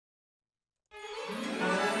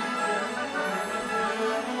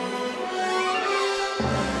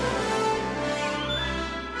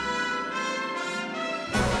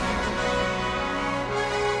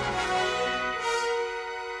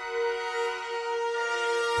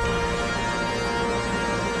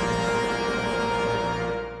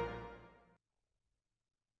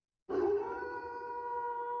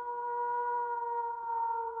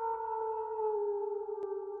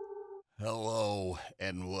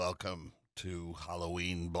Welcome to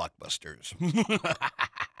Halloween Blockbusters.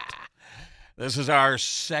 This is our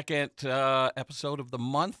second episode of the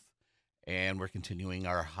month, and we're continuing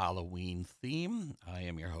our Halloween theme. I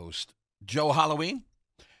am your host, Joe Halloween,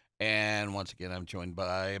 and once again, I'm joined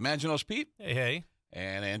by Imaginos Pete. Hey.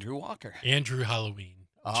 And Andrew Walker. Andrew Halloween.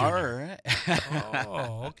 All right.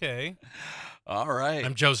 Oh, okay. All right.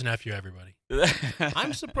 I'm Joe's nephew, everybody.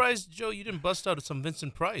 I'm surprised, Joe, you didn't bust out some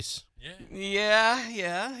Vincent Price.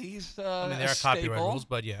 Yeah. He's There are a copyright staple. rules,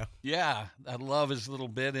 but yeah. Yeah, I love his little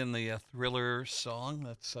bit in the Thriller song.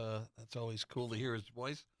 That's always cool to hear his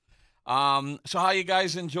voice. So how you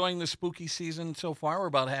guys enjoying the spooky season so far? We're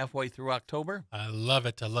about halfway through October. I love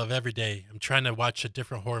it. I love every day. I'm trying to watch a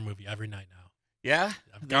different horror movie every night now. Yeah?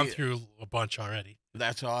 I've gone through a bunch already.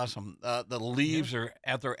 That's awesome. The leaves are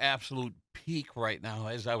at their absolute peak right now.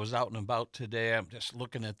 As I was out and about today, I'm just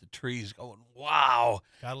looking at the trees going, wow.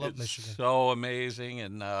 Gotta love It's Michigan. so amazing,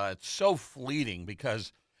 and it's so fleeting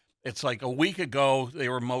because it's like a week ago they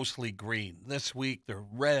were mostly green. This week they're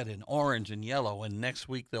red and orange and yellow, and next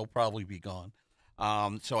week they'll probably be gone.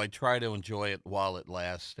 So I try to enjoy it while it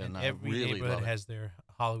lasts, and I every really neighborhood love it. has their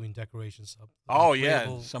Halloween decorations up. Oh, yeah.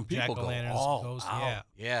 Inflatable Some people go jack-o'-lanterns, all ghosts, out.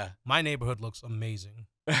 Yeah. My neighborhood looks amazing.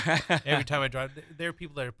 Every time I drive, there are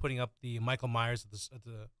people that are putting up the Michael Myers at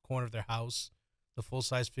the corner of their house, the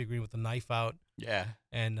full-size figurine with the knife out, Yeah.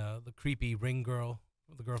 and the creepy Ring girl,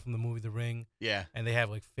 the girl from the movie The Ring. Yeah. And they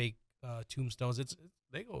have like fake tombstones.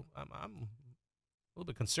 They go. I'm a little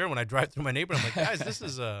bit concerned when I drive through my neighborhood. I'm like,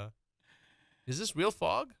 guys, is this real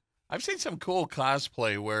fog? I've seen some cool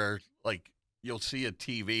cosplay where, like, you'll see a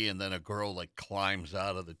TV and then a girl, like, climbs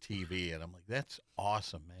out of the TV. And I'm like, that's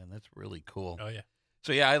awesome, man. That's really cool. Oh, yeah.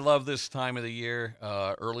 So, yeah, I love this time of the year.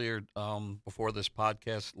 Earlier, before this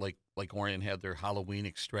podcast, like Orion had their Halloween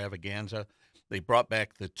extravaganza, they brought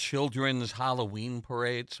back the children's Halloween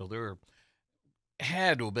parade. So there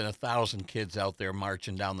had to have been 1,000 kids out there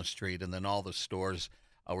marching down the street, and then all the stores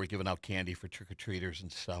were giving out candy for trick-or-treaters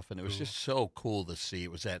and stuff. And it was just so cool to see.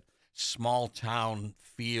 It was that small town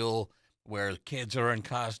feel where kids are in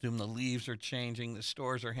costume, the leaves are changing, the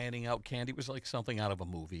stores are handing out candy. It was like something out of a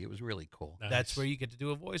movie. It was really cool. Nice. That's where you get to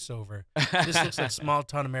do a voiceover. This looks like small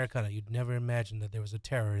town Americana. You'd never imagine that there was a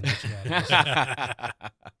terror in the shadows.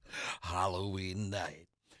 Halloween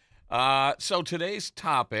night. So today's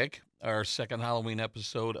topic, our second Halloween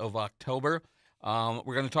episode of October,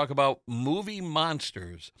 we're going to talk about movie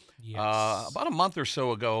monsters. Yes. About a month or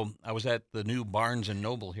so ago, I was at the new Barnes &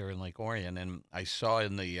 Noble here in Lake Orion, and I saw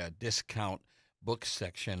in the discount book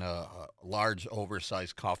section a large,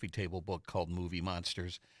 oversized coffee table book called Movie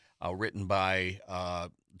Monsters, written by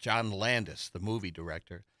John Landis, the movie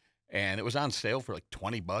director. And it was on sale for like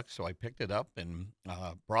 $20, so I picked it up and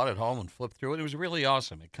brought it home and flipped through it. It was really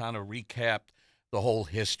awesome. It kind of recapped the whole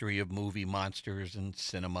history of movie monsters and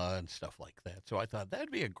cinema and stuff like that. So I thought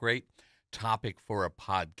that'd be a great topic for a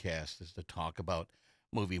podcast, is to talk about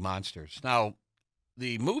movie monsters. Now,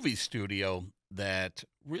 the movie studio that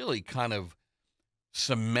really kind of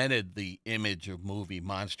cemented the image of movie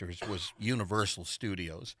monsters was Universal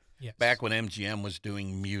Studios. Yes. Back when MGM was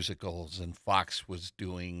doing musicals and Fox was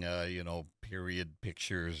doing, period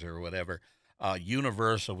pictures or whatever,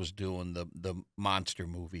 Universal was doing the monster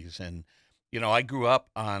movies. And I grew up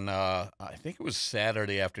on, I think it was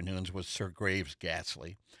Saturday afternoons with Sir Graves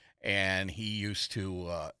Gatsley, and he used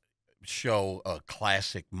to show a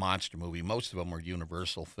classic monster movie. Most of them were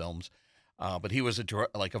Universal films, but he was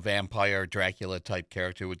like a vampire Dracula type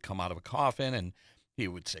character who would come out of a coffin, and he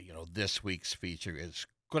would say, this week's feature is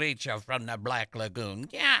Creature from the Black Lagoon.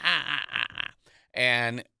 Yeah.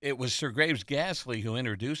 And it was Sir Graves Gatsley who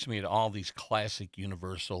introduced me to all these classic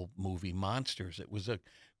Universal movie monsters. It was a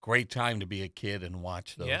great time to be a kid and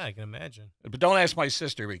watch those. Yeah, I can imagine. But don't ask my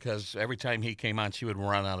sister, because every time he came on, she would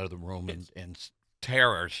run out of the room in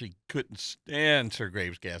terror. She couldn't stand Sir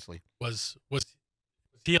Graves Gatsley. Was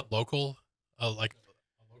he a local, like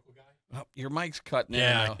a local guy? Oh, your mic's cutting in.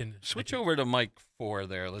 Yeah, Now. Switch over to mic 4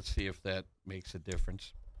 there. Let's see if that makes a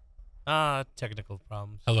difference. Technical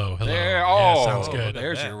problems. Hello. There, Yeah, sounds good.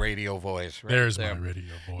 There's your radio voice. Right There's there. my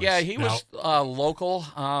radio voice. Yeah, he Now, was local.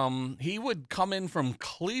 He would come in from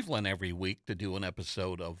Cleveland every week to do an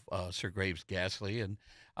episode of Sir Graves Gatsley. And,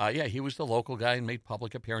 he was the local guy and made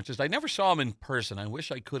public appearances. I never saw him in person. I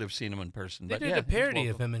wish I could have seen him in person. They But did yeah, a parody he's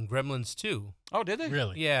of local. him in Gremlins 2. Oh, did they?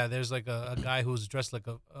 Really? Yeah, there's like a guy who's dressed like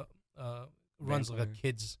runs like a Vampire.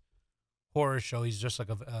 kid's horror show. He's just like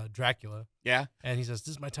a Dracula. Yeah. And he says,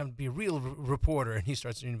 "This is my time to be a real reporter." And he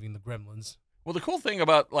starts interviewing the Gremlins. Well, the cool thing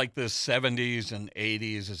about like the 70s and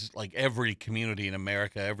 80s is like every community in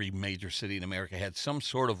America, every major city in America had some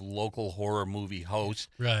sort of local horror movie host.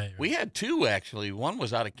 Right. We had two actually. One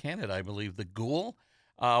was out of Canada, I believe. The Ghoul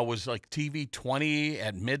was like TV 20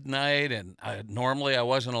 at midnight, and normally I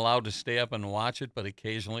wasn't allowed to stay up and watch it, but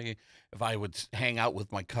occasionally, if I would hang out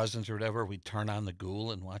with my cousins or whatever, we'd turn on the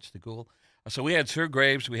Ghoul and watch the Ghoul. So we had Sir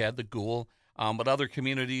Graves, we had the Ghoul. But other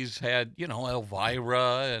communities had,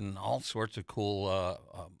 Elvira and all sorts of cool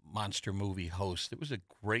monster movie hosts. It was a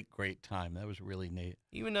great, great time. That was really neat.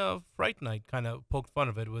 Even Fright Night kind of poked fun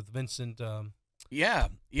of it with Vincent. Yeah,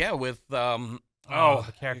 yeah. With The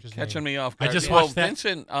character's catching name. me off I guard. just Well, watched that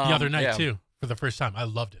Vincent the other night yeah. too for the first time. I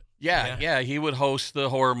loved it. Yeah, Yeah. yeah, he would host the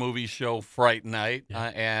horror movie show Fright Night,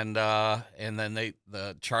 Yeah. and then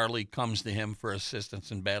the Charlie comes to him for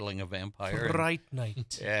assistance in battling a vampire. Fright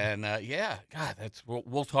Night. And yeah, God,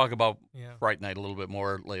 we'll talk about Yeah. Fright Night a little bit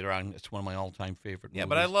more later on. It's one of my all-time favorite Yeah, movies.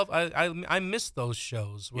 but I love I miss those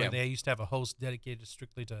shows where Yeah. they used to have a host dedicated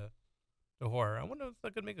strictly to horror. I wonder if I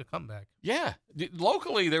could make a comeback. Yeah.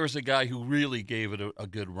 Locally, there was a guy who really gave it a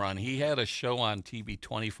good run. He had a show on TV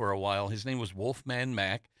 20 for a while. His name was Wolfman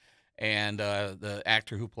Mac, and the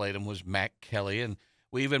actor who played him was Mac Kelly. And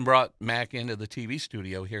we even brought Mac into the TV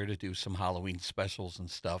studio here to do some Halloween specials and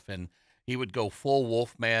stuff. And he would go full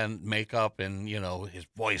Wolfman makeup, and, his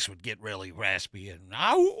voice would get really raspy and,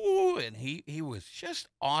 "Ow!" And he was just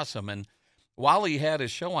awesome. And while he had his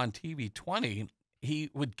show on TV 20,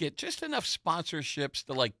 he would get just enough sponsorships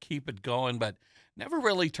to like keep it going, but never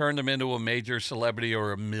really turned him into a major celebrity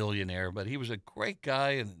or a millionaire. But he was a great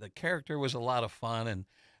guy, and the character was a lot of fun. And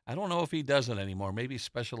I don't know if he does it anymore. Maybe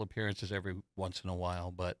special appearances every once in a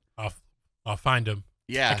while. But I'll find him.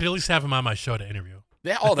 I yeah, could at least have him on my show to interview.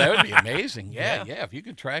 yeah. Oh, that would be amazing. Yeah, Yeah. yeah. If you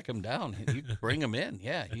could track him down, you could bring him in.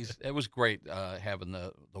 Yeah, it was great having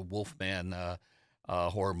the Wolfman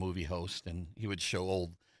horror movie host, and he would show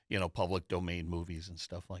old public domain movies and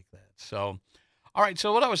stuff like that. So, all right.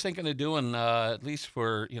 So what I was thinking of doing, at least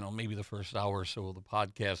for, maybe the first hour or so of the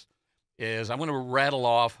podcast, is I'm going to rattle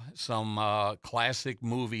off some classic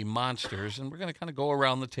movie monsters, and we're going to kind of go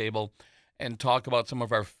around the table and talk about some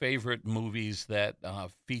of our favorite movies that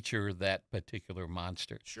feature that particular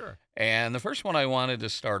monster. Sure. And the first one I wanted to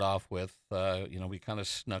start off with, we kind of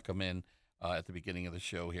snuck them in at the beginning of the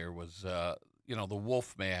show here, was, the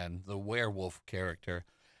Wolfman, the werewolf character.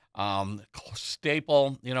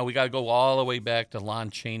 Staple, we got to go all the way back to Lon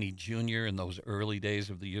Chaney Jr. in those early days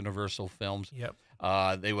of the Universal films. Yep.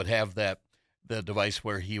 They would have the device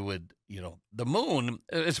where he would, the moon.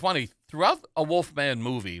 It's funny, throughout a Wolfman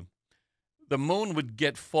movie, the moon would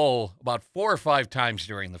get full about 4 or 5 times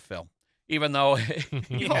during the film, even though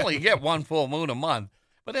you only get one full moon a month.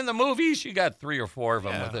 But in the movies, you got 3 or 4 of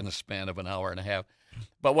them Yeah. within a span of an hour and a half.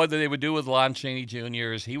 But what they would do with Lon Chaney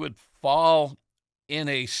Jr. is he would fall in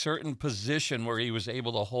a certain position where he was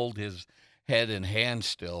able to hold his head and hand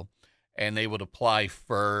still, and they would apply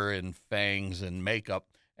fur and fangs and makeup,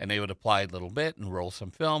 and they would apply a little bit and roll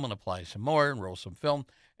some film and apply some more and roll some film,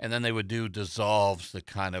 and then they would do dissolves to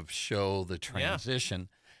kind of show the transition.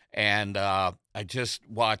 And I just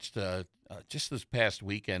watched just this past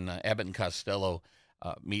weekend Abbott and Costello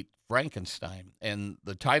meet Frankenstein, and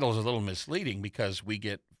the title is a little misleading because we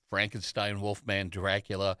get Frankenstein, Wolfman,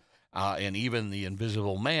 Dracula, and even the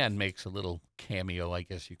Invisible Man makes a little cameo, I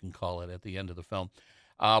guess you can call it, at the end of the film.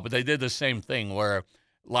 But they did the same thing where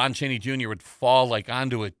Lon Chaney Jr. would fall like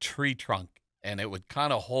onto a tree trunk, and it would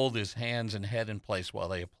kind of hold his hands and head in place while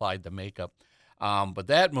they applied the makeup. But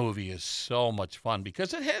that movie is so much fun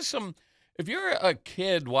because it has some. If you're a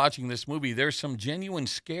kid watching this movie, there's some genuine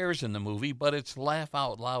scares in the movie, but it's laugh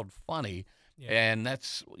out loud funny. Yeah. And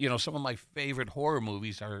that's, some of my favorite horror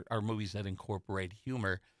movies are movies that incorporate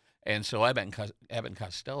humor. And so Abbott and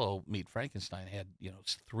Costello Meet Frankenstein had,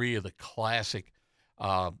 3 of the classic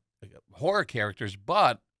horror characters,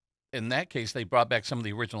 but in that case, they brought back some of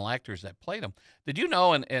the original actors that played them. Did you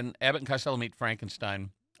know in Abbott and Costello Meet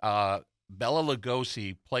Frankenstein, Bela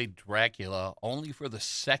Lugosi played Dracula only for the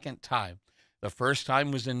second time. The first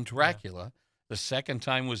time was in Dracula. The second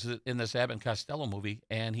time was in this Abbott and Costello movie,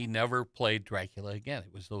 and he never played Dracula again.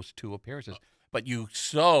 It was those 2 appearances. But you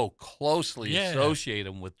so closely associate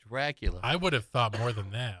him with Dracula. I would have thought more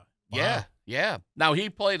than that. Wow. Yeah, yeah. Now, he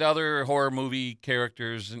played other horror movie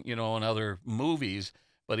characters, in other movies,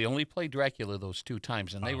 but he only played Dracula those 2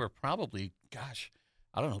 times. And they were probably,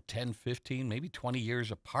 I don't know, 10, 15, maybe 20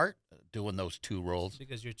 years apart doing those 2 roles.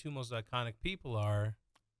 Because your 2 most iconic people are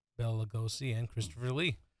Bela Lugosi and Christopher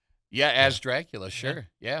Lee. Yeah, as Dracula, sure.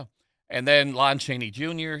 Yeah. And then Lon Chaney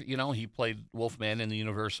Jr., he played Wolfman in the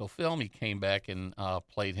Universal film. He came back and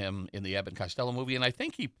played him in the Abbott and Costello movie. And I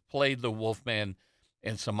think he played the Wolfman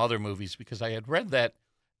in some other movies because I had read that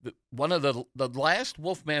one of the last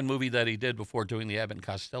Wolfman movie that he did before doing the Abbott and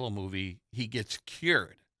Costello movie, he gets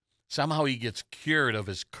cured. Somehow he gets cured of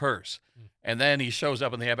his curse. And then he shows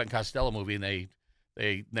up in the Abbott and Costello movie, and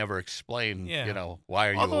they never explain, why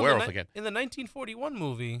are you a werewolf again? In the 1941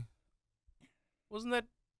 movie, wasn't that...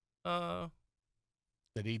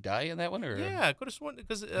 Did he die in that one? Or? Yeah, I could have sworn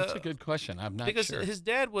because that's a good question. I'm not because sure. Because his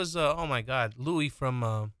dad was oh my God, Louis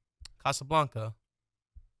from Casablanca.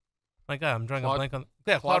 My God, I'm drawing a blank on.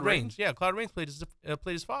 Yeah, Claude Rains. Yeah, Claude Rains played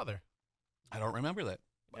his father. I don't remember that.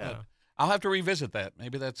 Yeah. I'll have to revisit that.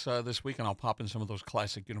 Maybe that's this week, and I'll pop in some of those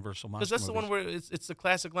classic Universal monster Because that's movies. the one where it's the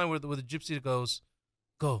classic line where the gypsy goes,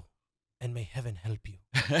 "Go, and may heaven help you."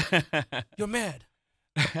 You're mad.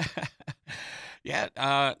 Yeah,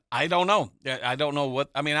 I don't know. I don't know what.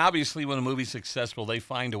 I mean, obviously, when a movie's successful, they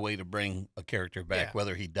find a way to bring a character back,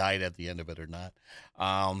 whether he died at the end of it or not.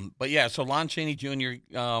 But yeah, so Lon Chaney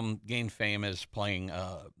Jr. Gained fame as playing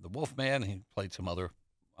the Wolfman. He played some other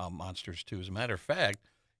monsters too. As a matter of fact,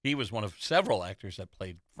 he was one of several actors that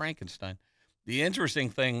played Frankenstein. The interesting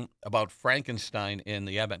thing about Frankenstein in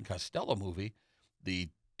the Abbott and Costello movie, the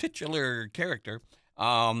titular character,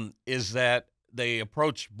 is that they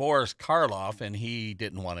approached Boris Karloff, and he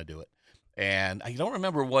didn't want to do it. And I don't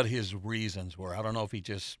remember what his reasons were. I don't know if he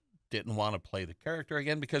just didn't want to play the character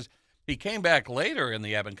again, because he came back later in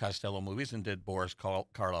the Abbott and Costello movies and did Boris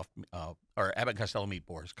Karloff, or Abbott and Costello Meet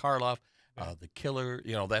Boris Karloff, The Killer,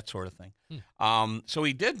 that sort of thing. So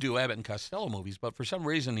he did do Abbott and Costello movies, but for some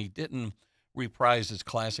reason he didn't reprise his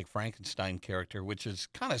classic Frankenstein character, which is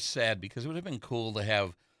kind of sad because it would have been cool to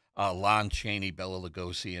have Lon Chaney, Bela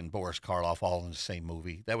Lugosi, and Boris Karloff all in the same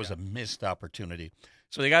movie. That was a missed opportunity.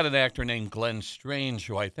 So they got an actor named Glenn Strange,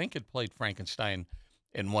 who I think had played Frankenstein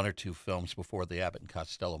in one or two films before the Abbott and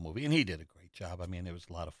Costello movie, and he did a great job. I mean, it was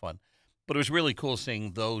a lot of fun. But it was really cool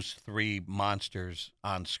seeing those three monsters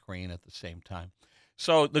on screen at the same time.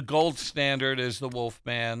 So the gold standard is the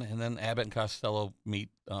Wolfman, and then Abbott and Costello meet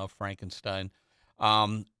Frankenstein.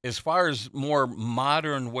 As far as more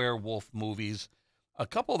modern werewolf movies, a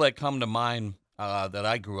couple that come to mind that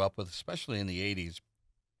I grew up with, especially in the 80s,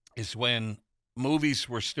 is when movies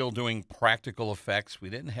were still doing practical effects. We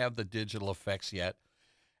didn't have the digital effects yet.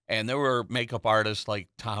 And there were makeup artists like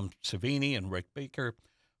Tom Savini and Rick Baker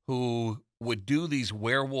who would do these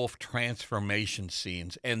werewolf transformation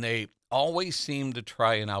scenes, and they always seemed to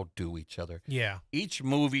try and outdo each other. Yeah. Each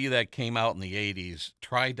movie that came out in the 80s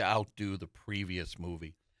tried to outdo the previous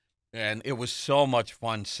movie. And it was so much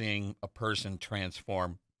fun seeing a person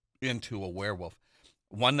transform into a werewolf.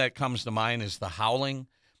 One that comes to mind is The Howling.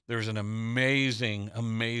 There's an amazing,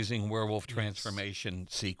 amazing werewolf transformation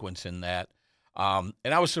sequence in that. And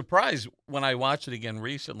I was surprised when I watched it again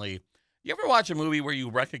recently. You ever watch a movie where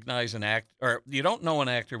you recognize an actor, or you don't know an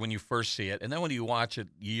actor when you first see it, and then when you watch it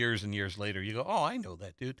years and years later, you go, oh, I know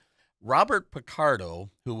that dude. Robert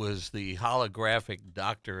Picardo, who was the holographic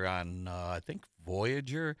doctor on, I think,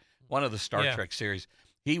 Voyager, one of the Star Trek series,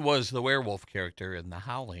 he was the werewolf character in The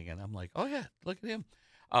Howling. And I'm like, oh, yeah, look at him.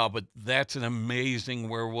 But that's an amazing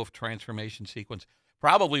werewolf transformation sequence.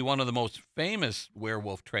 Probably one of the most famous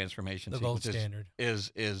werewolf transformation sequences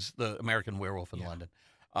is the American Werewolf in London.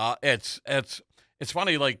 It's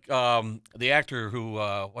funny, like the actor who,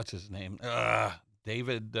 what's his name?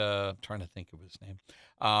 David, trying to think of his name.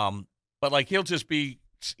 But like he'll just be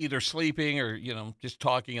either sleeping or, just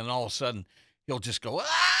talking, and all of a sudden he'll just go,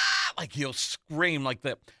 ah! Like he'll scream, like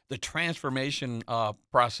the transformation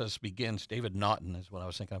process begins. David Naughton is what I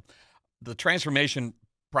was thinking of. The transformation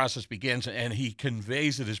process begins, and he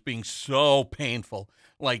conveys it as being so painful.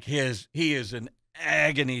 Like he is in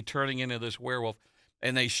agony turning into this werewolf.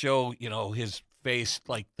 And they show, his face,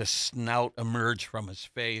 like the snout emerge from his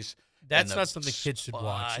face. That's not something kids should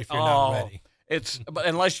watch if you're not ready. But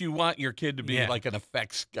unless you want your kid to be like an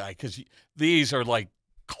effects guy, because these are like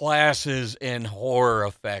classes in horror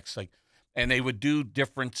effects. And they would do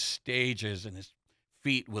different stages, and his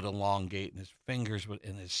feet would elongate, and his fingers would,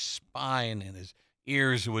 and his spine, and his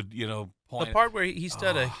ears would, point. The part where he's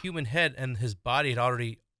got a human head and his body had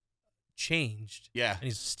already changed. Yeah. And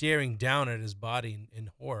he's staring down at his body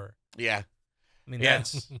in horror. Yeah. I mean,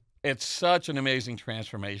 it's such an amazing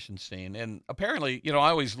transformation scene. And apparently, I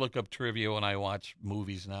always look up trivia when I watch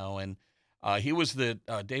movies now. And he was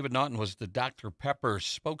David Naughton was the Dr. Pepper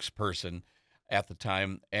spokesperson at the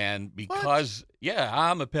time. And because,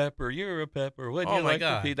 I'm a pepper, you're a pepper. Wouldn't you like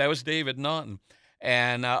to be? That was David Naughton.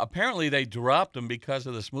 And apparently they dropped him because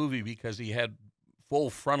of this movie, because he had full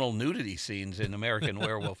frontal nudity scenes in American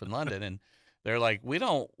Werewolf in London, and they're like, we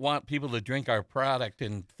don't want people to drink our product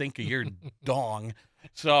and think of your dong.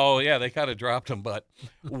 So yeah, they kind of dropped him, but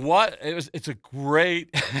it's a great,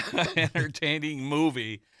 entertaining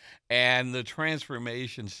movie, and the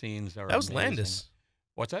transformation scenes are That was amazing. Landis.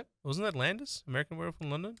 What's that? Wasn't that Landis? American Werewolf in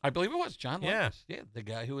London? I believe it was John Yeah. Landis. Yeah, the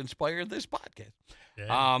guy who inspired this podcast.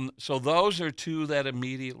 Yeah. So those are two that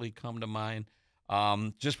immediately come to mind.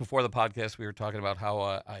 Just before the podcast, we were talking about how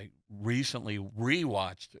I recently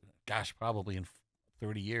rewatched, gosh, probably in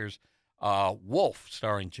 30 years, Wolf,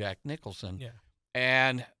 starring Jack Nicholson. Yeah.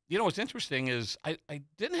 And, you know, what's interesting is I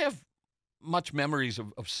didn't have much memories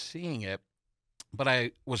of seeing it, but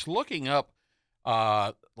I was looking up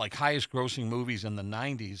like highest grossing movies in the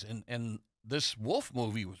 90s, and this Wolf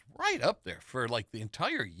movie was right up there for like the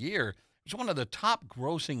entire year. It was one of the top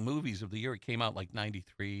grossing movies of the year. It came out like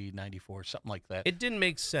 93, 94, something like that. It didn't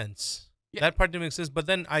make sense. Yeah. That part didn't make sense. But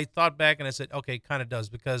then I thought back and I said, okay, it kind of does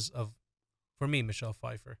because of, for me, Michelle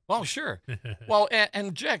Pfeiffer. Well, sure. Well,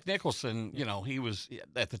 and Jack Nicholson, you know, he was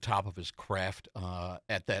at the top of his craft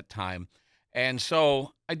at that time. And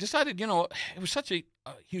so I decided, you know, it was such a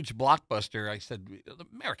huge blockbuster. I said, the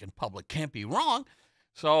American public can't be wrong.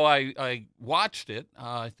 So I watched it.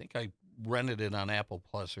 I think I rented it on Apple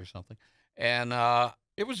Plus or something. And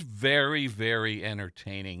it was very, very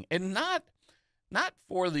entertaining. And not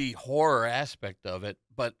for the horror aspect of it,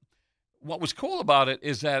 but what was cool about it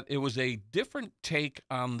is that it was a different take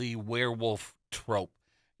on the werewolf trope.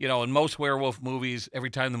 You know, in most werewolf movies, every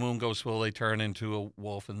time the moon goes full, they turn into a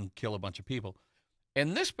wolf and kill a bunch of people.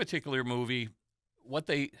 In this particular movie,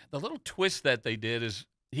 the little twist that they did is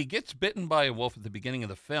he gets bitten by a wolf at the beginning of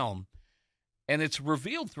the film, and it's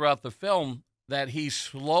revealed throughout the film that he's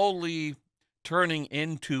slowly turning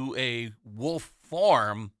into a wolf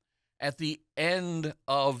form at the end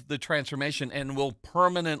of the transformation and will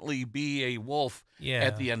permanently be a wolf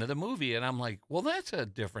at the end of the movie. And I'm like, well, that's a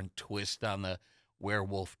different twist on the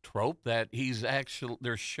werewolf trope, that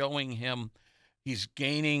they're showing him he's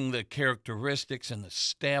gaining the characteristics and the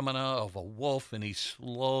stamina of a wolf, and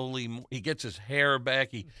he gets his hair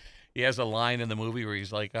back. He has a line in the movie where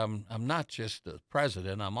he's like, I'm not just the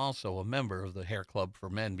president, I'm also a member of the Hair Club for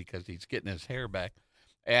Men, because he's getting his hair back.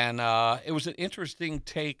 And it was an interesting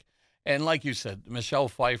take. And like you said, Michelle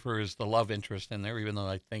Pfeiffer is the love interest in there, even though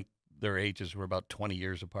I think their ages were about 20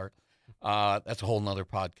 years apart. That's a whole nother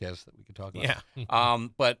podcast that we could talk about. Yeah.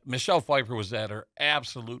 But Michelle Pfeiffer was at her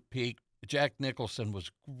absolute peak. Jack Nicholson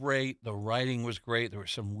was great. The writing was great. There were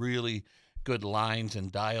some really good lines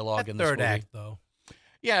and dialogue in this third movie. act, though.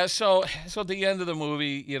 Yeah, so at the end of the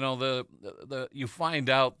movie, you know, you find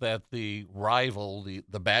out that the rival,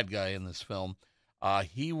 the bad guy in this film,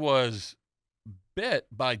 he was bit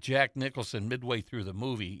by Jack Nicholson midway through the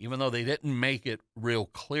movie, even though they didn't make it real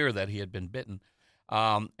clear that he had been bitten.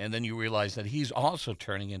 And then you realize that he's also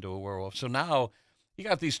turning into a werewolf. So now you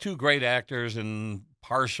got these two great actors in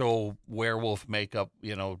partial werewolf makeup,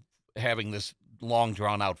 you know, having this long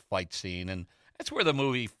drawn out fight scene, and that's where the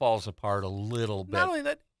movie falls apart a little bit. Not only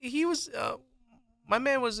that, he was my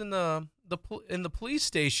man was in the police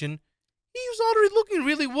station. He was already looking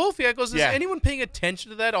really wolfy. I goes, is anyone paying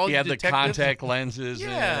attention to that? All he the had the detectives? contact lenses.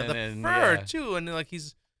 Yeah, the fur too, and like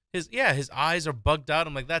his eyes are bugged out.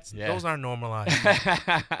 I'm like, those aren't normal eyes.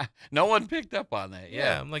 No one picked up on that.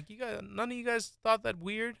 Yeah, I'm like, none of you guys thought that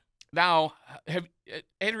weird. Now,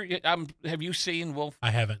 Andrew, have you seen Wolf? I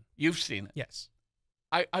haven't. You've seen it. Yes.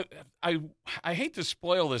 I hate to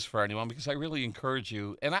spoil this for anyone, because I really encourage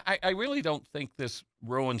you, and I really don't think this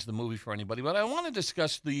ruins the movie for anybody, but I want to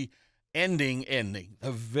discuss the ending,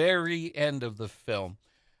 the very end of the film.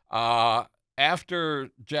 After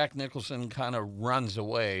Jack Nicholson kind of runs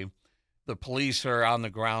away, the police are on the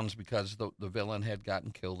grounds because the villain had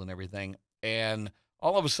gotten killed and everything, and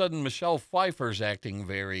all of a sudden Michelle Pfeiffer's acting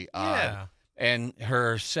very odd. Yeah. And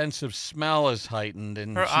her sense of smell is heightened,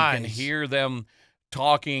 and Her she eyes. can hear them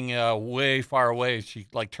talking way far away. She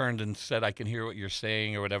like turned and said, I can hear what you're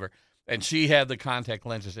saying or whatever. And she had the contact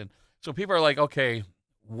lenses in. So people are like, okay,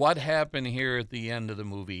 what happened here at the end of the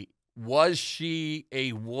movie? Was she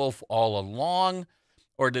a wolf all along,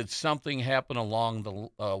 or did something happen along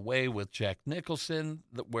the way with Jack Nicholson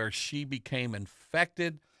where she became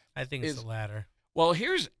infected? I think it's the latter. Well,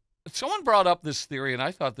 someone brought up this theory, and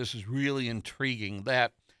I thought this was really intriguing,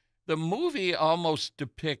 that the movie almost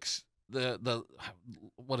depicts the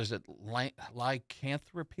what is it,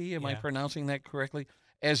 lycanthropy? Am I pronouncing that correctly?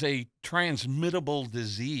 As a transmittable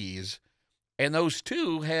disease, And those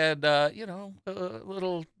two had, you know, a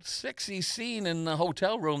little sexy scene in the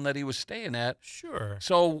hotel room that he was staying at. Sure.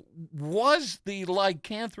 So was the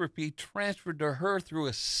lycanthropy transferred to her through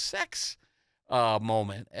a sex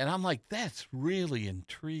moment? And I'm like, that's really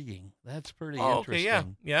intriguing. That's pretty interesting. Okay,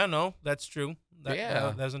 yeah, no, that's true.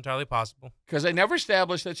 Yeah. That's entirely possible. Because they never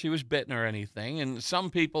established that she was bitten or anything. And some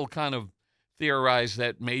people kind of theorized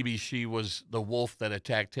that maybe she was the wolf that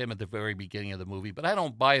attacked him at the very beginning of the movie. But I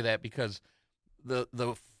don't buy that, because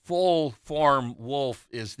the full form wolf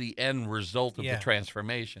is the end result of the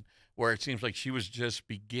transformation, where it seems like she was just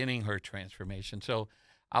beginning her transformation. So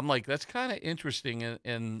I'm like, that's kind of interesting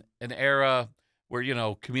in an era where, you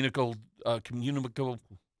know, communicable, I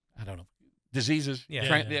don't know, diseases,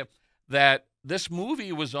 that this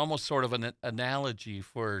movie was almost sort of an analogy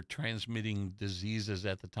for transmitting diseases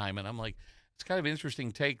at the time. And I'm like, it's kind of an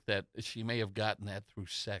interesting take that she may have gotten that through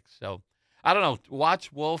sex. So I don't know.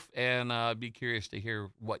 Watch Wolf and be curious to hear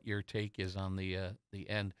what your take is on the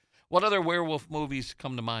end. What other werewolf movies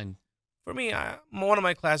come to mind? For me, one of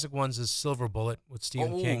my classic ones is Silver Bullet with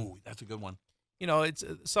Stephen King. Oh, that's a good one. You know, it's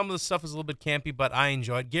some of the stuff is a little bit campy, but I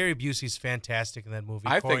enjoyed. Gary Busey's fantastic in that movie.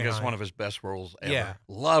 I think it's one of his best roles ever. Yeah.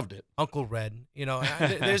 Loved it. Uncle Red. You know,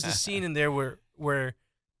 there's a scene in there where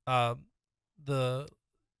the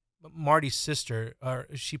Marty's sister,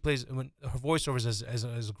 she plays her voiceover is as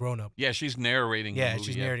a grown up. Yeah, she's narrating. Yeah, the movie,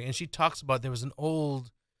 she's narrating, and she talks about there was an old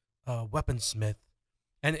weaponsmith,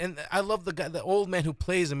 and I love the old man who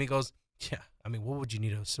plays him. He goes, yeah, I mean, what would you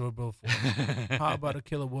need a silver bullet for? How about a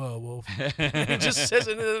killer werewolf? He just says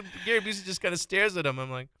it, and Gary Busey just kind of stares at him.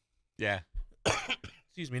 I'm like, yeah.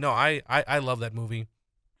 Excuse me. No, I love that movie.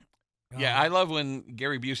 Yeah, I love when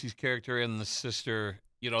Gary Busey's character and the sister,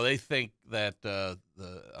 you know, they think that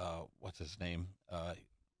what's his name?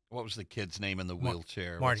 What was the kid's name in the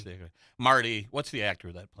wheelchair? Marty. Marty. What's the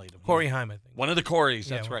actor that played him? Corey Haim, I think. One of the Coreys.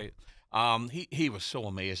 That's Yeah, right. He was so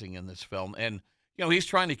amazing in this film, and you know, he's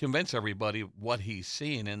trying to convince everybody what he's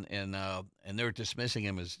seeing, and they're dismissing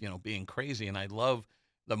him as, you know, being crazy. And I love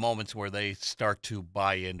the moments where they start to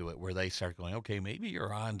buy into it, where they start going, okay, maybe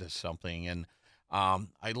you're on to something. And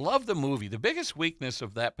I love the movie. The biggest weakness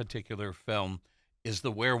of that particular film is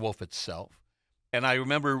the werewolf itself. And I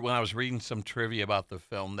remember when I was reading some trivia about the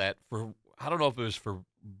film that I don't know if it was for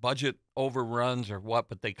budget overruns or what,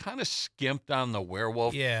 but they kind of skimped on the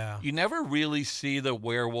werewolf. Yeah. You never really see the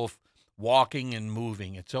werewolf walking and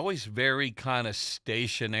moving. It's always very kind of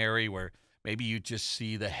stationary, where maybe you just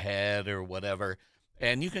see the head or whatever.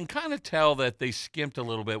 And you can kind of tell that they skimped a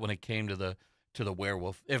little bit when it came to the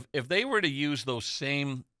werewolf. If they were to use those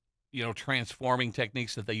same, you know, transforming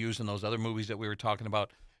techniques that they use in those other movies that we were talking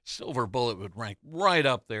about, Silver Bullet would rank right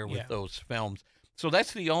up there with those films. So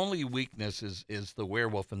that's the only weakness is the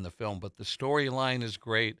werewolf in the film. But the storyline is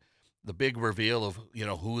great. The big reveal of, you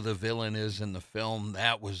know, who the villain is in the film,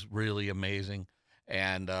 that was really amazing.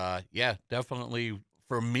 And yeah, definitely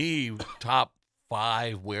for me, top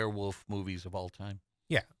 5 werewolf movies of all time.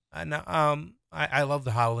 Yeah, and I love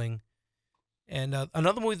The Howling, and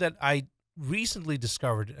another movie that I recently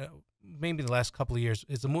discovered, maybe the last couple of years,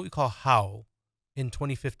 is a movie called Howl in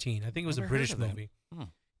 2015. I think it was a British movie.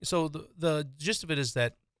 So the gist of it is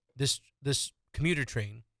that this commuter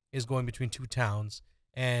train is going between two towns,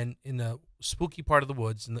 and in the spooky part of the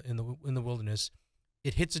woods, in the wilderness,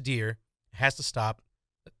 it hits a deer, has to stop.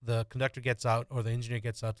 The conductor gets out, or the engineer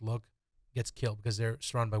gets out to look, gets killed because they're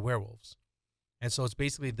surrounded by werewolves. And so it's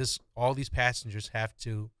basically all these passengers have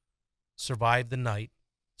to survive the night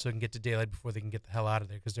so they can get to daylight before they can get the hell out of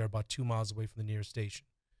there, because they're about 2 miles away from the nearest station.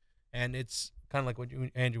 And it's kind of like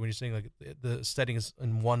Andrew, when you're saying like the setting is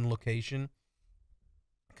in one location,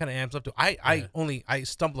 kind of amps up to. I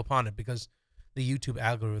stumbled upon it because the YouTube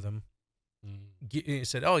algorithm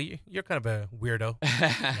said, "Oh, you're kind of a weirdo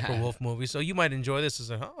for wolf movies, so you might enjoy this." I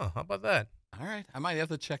said, "Oh, how about that?" All right, I might have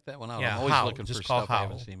to check that one out. Yeah, I'm always Howl, looking just for call stuff I Howl,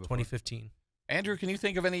 haven't seen before. 2015. Andrew, can you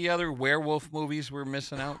think of any other werewolf movies we're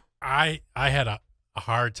missing out? I had a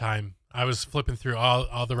hard time. I was flipping through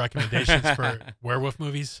all the recommendations for werewolf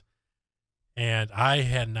movies, and I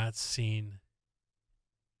had not seen.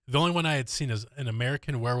 The only one I had seen is An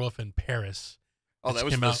American Werewolf in Paris. Oh, that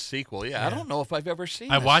was the sequel. Yeah, I don't know if I've ever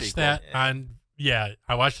seen. I watched that on. Yeah,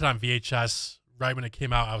 I watched it on VHS right when it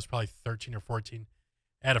came out. I was probably 13 or 14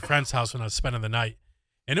 at a friend's house when I was spending the night,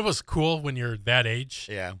 and it was cool when you're that age.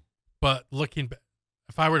 Yeah. But looking,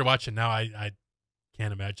 if I were to watch it now, I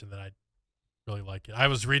can't imagine that I'd really like it. I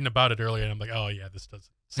was reading about it earlier, and I'm like, oh yeah, this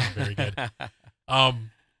doesn't sound very good.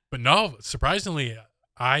 But no, surprisingly,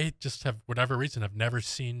 I just have, whatever reason, I've never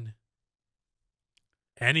seen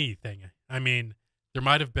anything. I mean, there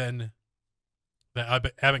might have been the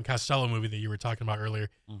Abbott and Costello movie that you were talking about earlier.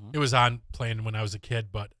 Mhm. It was on playing when I was a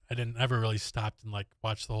kid, but I didn't ever really stopped and like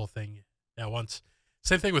watch the whole thing at once.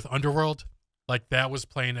 Same thing with Underworld. Like that was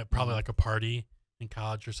playing at probably like a party in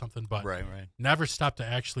college or something, but Right. never stopped to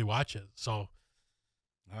actually watch it. So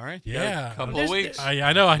All right. Yeah. A couple There's- of weeks.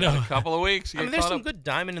 I know. A couple of weeks. I mean, get there's caught some up. good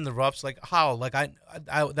diamond in the roughs. Like how? Like I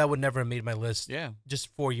that would never have made my list. Yeah. Just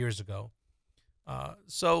 4 years ago.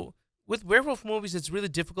 So with werewolf movies, it's really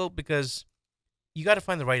difficult because you got to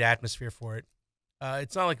find the right atmosphere for it.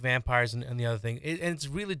 It's not like vampires and the other thing, and it's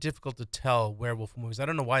really difficult to tell werewolf movies. I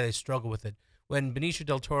don't know why they struggle with it. When Benicio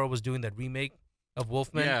del Toro was doing that remake of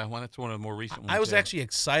Wolfman, Yeah. It's one of the more recent ones. I was yeah. actually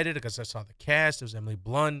excited because I saw the cast. It was Emily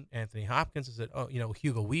Blunt, Anthony Hopkins. I said, oh,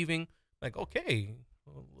 Hugo Weaving. Like, okay,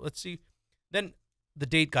 well, let's see. Then the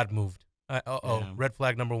date got moved. Yeah. Red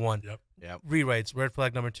flag number 1. Yep. Rewrites, red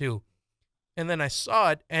flag number 2. And then I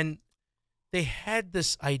saw it, and they had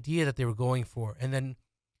this idea that they were going for, and then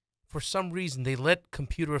for some reason they let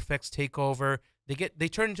computer effects take over. They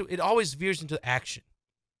turn into, it always veers into action,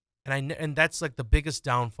 and that's like the biggest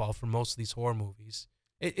downfall for most of these horror movies.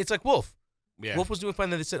 It's like Wolf. Yeah. Wolf was doing fine.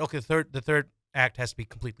 Then they said, okay, the third act has to be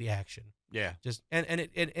completely action. Yeah. Just and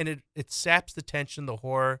it saps the tension, the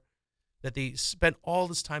horror that they spent all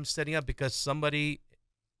this time setting up because somebody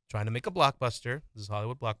trying to make a blockbuster. This is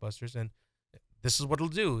Hollywood Blockbusters, and this is what it'll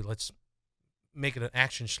do. Let's make it an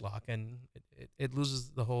action schlock, and it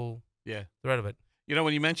loses the whole Yeah. thread of it.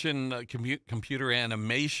 When you mention computer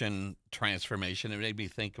animation transformation, it made me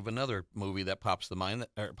think of another movie that popped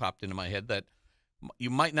into my head that you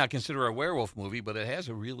might not consider a werewolf movie, but it has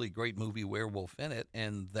a really great movie werewolf in it,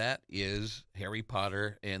 and that is Harry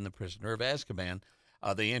Potter and the Prisoner of Azkaban.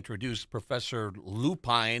 They introduced Professor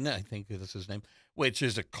Lupin, I think that's his name, which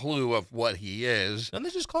is a clue of what he is. Don't they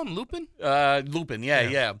just call him Lupin? Lupin,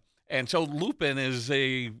 yeah. And so Lupin is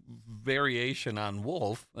a variation on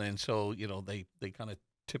Wolf, and so they kind of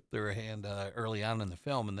tipped their hand early on in the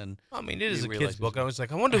film, and then I mean, it is you a realize kid's book. it's- I was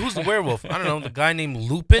like, I wonder who's the werewolf. I don't know, the guy named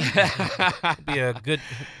Lupin. Would be a good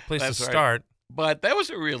place That's to right. start. But that was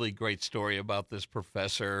a really great story about this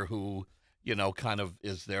professor who, kind of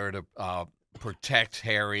is there to protect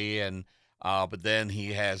Harry, and but then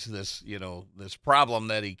he has this, this problem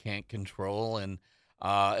that he can't control, and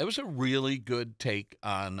it was a really good take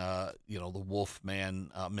on, the Wolfman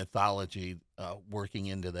mythology working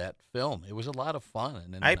into that film. It was a lot of fun.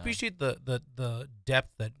 And I appreciate the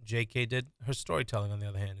depth that J.K. did. Her storytelling, on the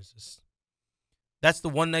other hand, is just that's the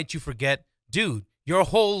one night you forget, dude. Your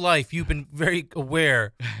whole life, you've been very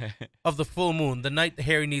aware of the full moon. The night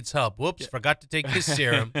Harry needs help. Whoops, forgot to take his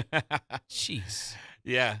serum. Jeez.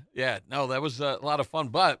 Yeah. No, that was a lot of fun.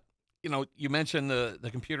 But, you mentioned the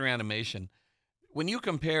computer animation. When you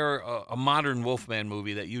compare a modern Wolfman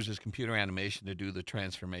movie that uses computer animation to do the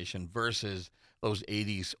transformation versus those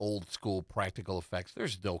 80s old school practical effects,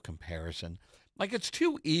 there's no comparison. Like, it's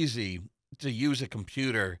too easy to use a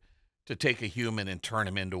computer to take a human and turn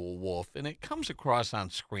him into a wolf, and it comes across on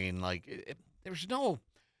screen like there's no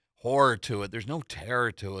horror to it, there's no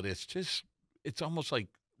terror to it. It's almost like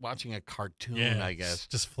watching a cartoon, I guess. It's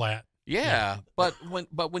just flat. Yeah, but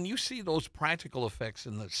when you see those practical effects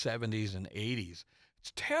in the 70s and 80s,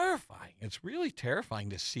 it's terrifying. It's really terrifying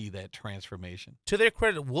to see that transformation. To their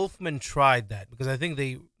credit, Wolfman tried that because I think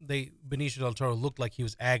they Benicio del Toro looked like he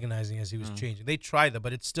was agonizing as he was changing. They tried that,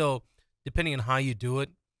 but it's still, depending on how you do it,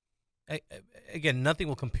 again, nothing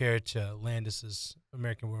will compare to Landis's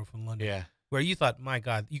American Werewolf in London. Yeah. Where you thought, my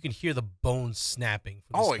God, you can hear the bones snapping.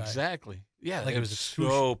 From this guy. Exactly. Yeah, Like it it was was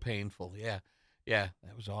excruciating. so painful. Yeah,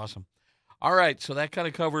 that was awesome. All right, so that kind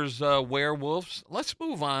of covers werewolves. Let's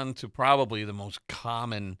move on to probably the most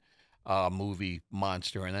common movie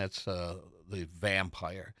monster, and that's the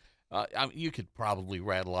vampire. You could probably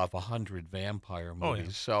rattle off 100 vampire movies. Oh, yeah.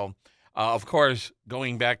 So, of course,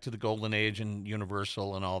 going back to the Golden Age and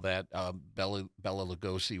Universal and all that, Bela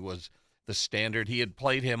Lugosi was the standard. He had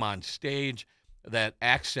played him on stage. That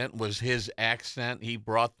accent was his accent. He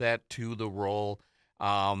brought that to the role.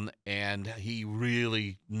 And he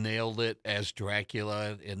really nailed it as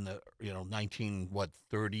Dracula in the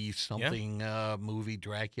 30 something movie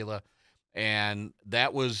Dracula, and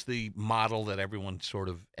that was the model that everyone sort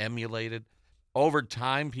of emulated. Over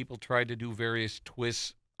time, people tried to do various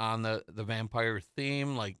twists on the vampire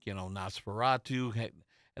theme, like Nosferatu had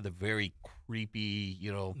the very creepy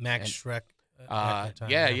Max and, Schreck. At the time,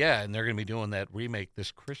 yeah, and they're going to be doing that remake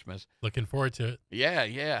this Christmas. Looking forward to it.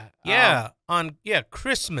 Yeah. On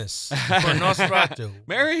Christmas for Nosferatu.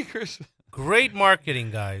 Merry Christmas. Great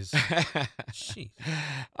marketing, guys. Jeez.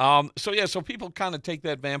 So people kind of take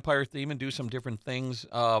that vampire theme and do some different things.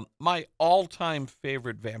 My all-time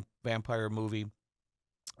favorite vampire movie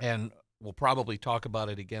and we'll probably talk about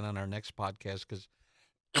it again on our next podcast because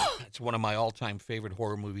it's one of my all-time favorite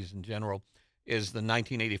horror movies in general, is the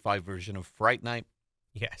 1985 version of Fright Night.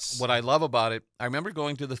 Yes. What I love about it, I remember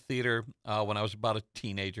going to the theater when I was about a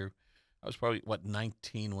teenager. I was probably,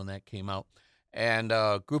 19 when that came out. And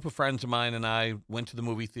a group of friends of mine and I went to the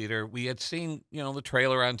movie theater. We had seen, the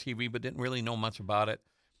trailer on TV, but didn't really know much about it.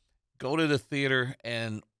 Go to the theater,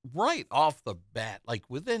 and right off the bat, like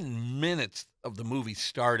within minutes of the movie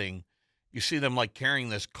starting, you see them like carrying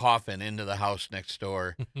this coffin into the house next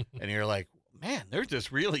door. And you're like, man, they're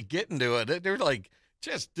just really getting to it. They're like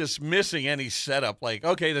just dismissing any setup. Like,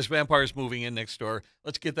 okay, this vampire's moving in next door.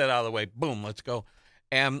 Let's get that out of the way. Boom, let's go.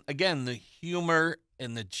 And again, the humor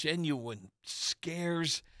and the genuine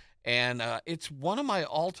scares. And it's one of my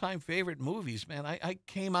all-time favorite movies, man. I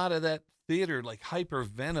came out of that theater like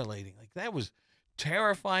hyperventilating. Like, that was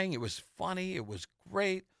terrifying. It was funny. It was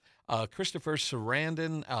great. Christopher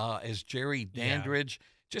Sarandon as Jerry Dandridge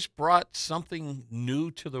just brought something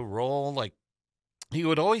new to the role. Like, he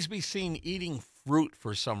would always be seen eating fruit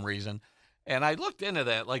for some reason. And I looked into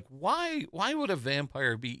that. Like, why would a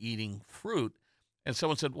vampire be eating fruit? And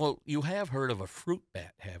someone said, well, you have heard of a fruit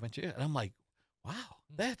bat, haven't you? And I'm like, wow,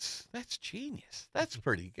 that's genius. That's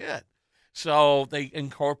pretty good. So they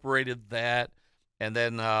incorporated that. And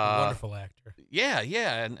then wonderful actor. Yeah.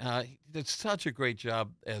 And he did such a great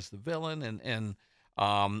job as the villain. And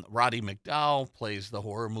Roddy McDowall plays the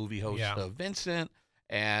horror movie host, Vincent.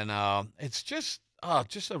 And it's just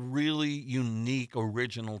a really unique,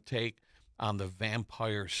 original take on the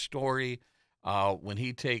vampire story. When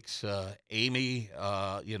he takes Amy,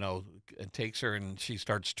 and takes her, and she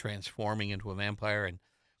starts transforming into a vampire, and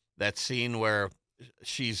that scene where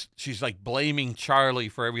she's like blaming Charlie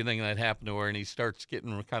for everything that happened to her, and he starts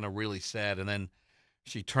getting kind of really sad, and then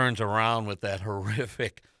she turns around with that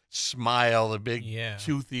horrific smile, the big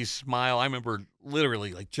toothy smile. I remember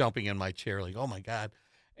literally like jumping in my chair, like, oh my God.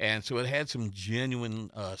 And so it had some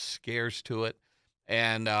genuine scares to it.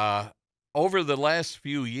 And over the last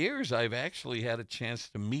few years, I've actually had a chance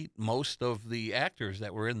to meet most of the actors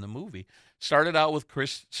that were in the movie. Started out with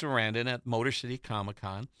Chris Sarandon at Motor City Comic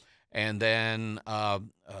Con. And then a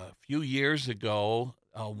few years ago,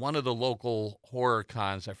 one of the local horror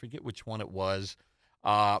cons, I forget which one it was,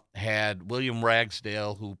 had William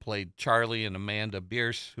Ragsdale, who played Charlie, and Amanda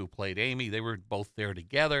Bierce, who played Amy. They were both there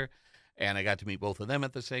together, and I got to meet both of them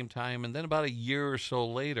at the same time. And then about a year or so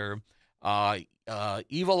later,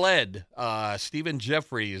 Evil Ed, Stephen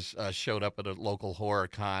Jeffries, showed up at a local horror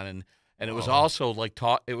con, and it was also like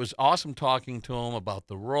it was awesome talking to him about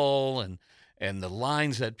the role and the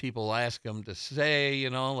lines that people ask him to say,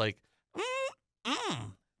 like,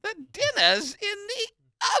 the dinner's in the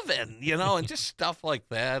oven, and just stuff like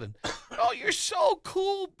that. And, oh, you're so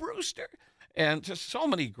cool, Brewster. And just so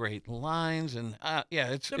many great lines. And,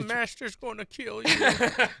 it's... The master's going to kill you.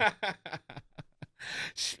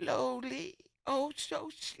 Slowly. Oh, so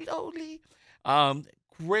slowly.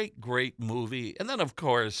 Great movie. And then, of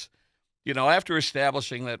course, after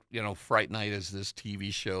establishing that, Fright Night is this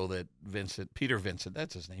TV show that Peter Vincent,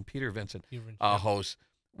 that's his name, Peter Vincent, hosts,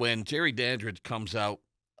 when Jerry Dandridge comes out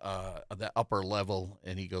the upper level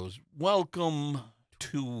and he goes, welcome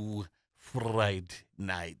to Fright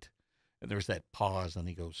Night. And there's that pause and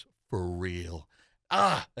he goes, for real.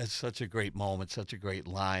 That's such a great moment, such a great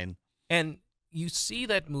line. And you see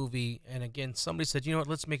that movie, and again, somebody said, you know what,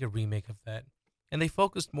 let's make a remake of that. And they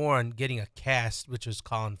focused more on getting a cast, which was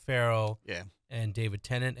Colin Farrell and David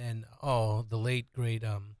Tennant, and, the late, great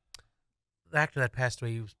the actor that passed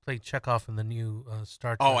away. He played Chekhov in the new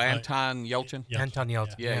Star Trek. Oh, Anton Yelchin? Anton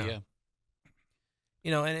Yelchin, yeah.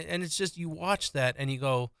 And it's just, you watch that, and you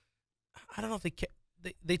go, I don't know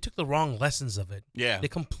if they took the wrong lessons of it. Yeah. They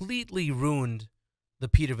completely ruined the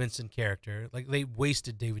Peter Vincent character. Like, they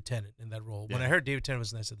wasted David Tennant in that role. When I heard David Tennant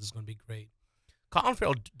was in, I said, this is going to be great. Colin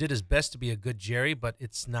Farrell did his best to be a good Jerry, but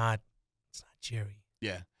it's not Jerry.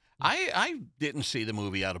 Yeah. I didn't see the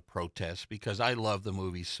movie out of protest because I love the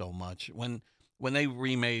movie so much. When they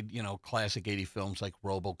remade, classic 80 films like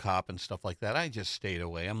RoboCop and stuff like that, I just stayed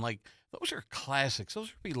away. I'm like, those are classics. Those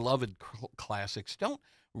are beloved classics. Don't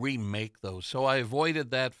remake those. So I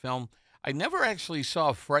avoided that film. I never actually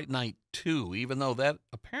saw Fright Night 2, even though that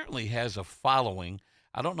apparently has a following.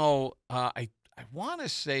 I don't know. I want to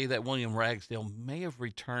say that William Ragsdale may have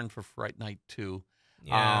returned for Fright Night 2.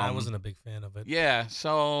 Yeah, I wasn't a big fan of it. Yeah,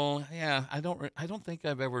 so I don't think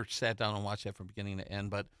I've ever sat down and watched that from beginning to end.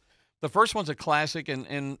 But the first one's a classic,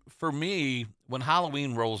 and for me, when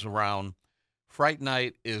Halloween rolls around, Fright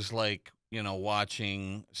Night is like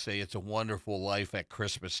watching, say, It's a Wonderful Life at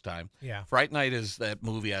Christmas time. Yeah. Fright Night is that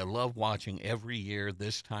movie I love watching every year,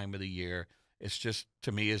 this time of the year. It's just,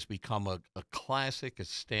 to me, has become a classic, a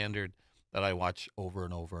standard that I watch over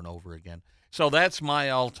and over and over again. So that's my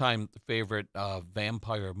all-time favorite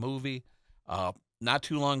vampire movie. Not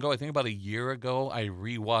too long ago, I think about a year ago, I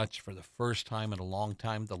rewatched for the first time in a long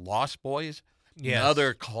time The Lost Boys. Yes.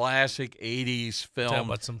 Another classic 80s film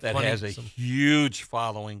about some that funny- has a huge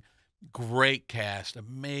following. Great cast,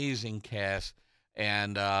 amazing cast.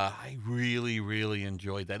 And I really, really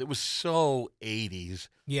enjoyed that. It was so 80s.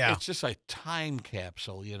 Yeah. It's just a time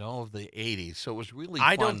capsule, of the 80s. So it was really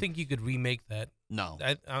I fun. don't think you could remake that. No.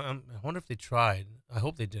 I wonder if they tried. I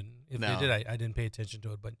hope they didn't. If No. they did, I didn't pay attention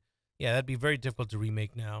to it. But yeah, that'd be very difficult to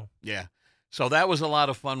remake now. Yeah. So that was a lot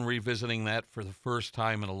of fun revisiting that for the first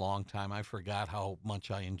time in a long time. I forgot how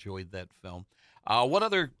much I enjoyed that film. What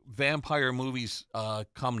other vampire movies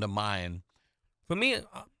come to mind? For me,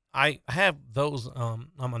 I have those. I'm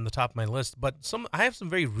on the top of my list, but I have some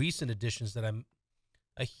very recent additions that I'm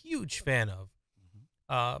a huge fan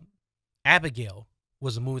of. Abigail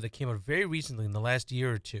was a movie that came out very recently in the last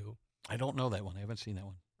year or two. I don't know that one. I haven't seen that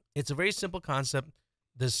one. It's a very simple concept.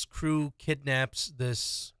 This crew kidnaps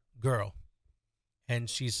this girl, and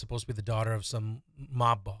she's supposed to be the daughter of some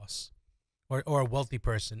mob boss or a wealthy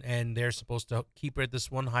person, and they're supposed to keep her at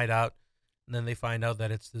this one hideout, and then they find out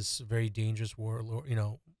that it's this very dangerous warlord,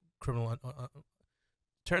 criminal.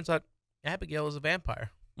 Turns out Abigail is a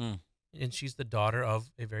vampire, and she's the daughter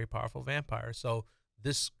of a very powerful vampire. So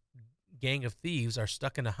this gang of thieves are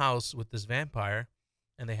stuck in a house with this vampire,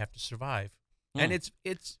 and they have to survive. And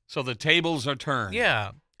it's so the tables are turned.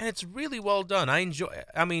 yeah, and it's really well done. I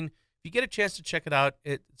mean, if you get a chance to check it out,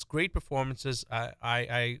 it's great performances.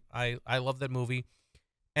 I love that movie,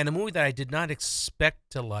 and a movie that I did not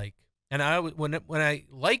expect to like. And when I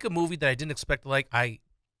like a movie that I didn't expect to like, I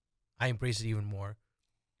embrace it even more.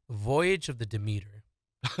 Voyage of the Demeter.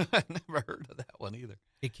 I never heard of that one either.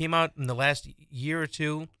 It came out in the last year or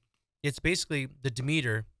two. It's basically the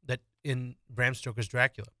Demeter that in Bram Stoker's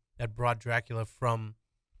Dracula that brought Dracula from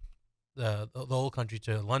the old country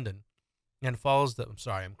to London, and follows the. I'm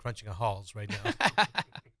sorry, I'm crunching a Halls right now.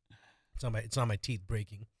 It's on my teeth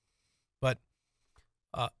breaking, but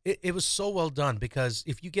it was so well done because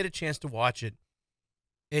if you get a chance to watch it,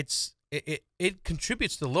 it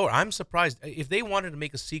contributes to the lore. I'm surprised if they wanted to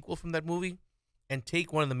make a sequel from that movie and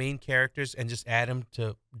take one of the main characters and just add him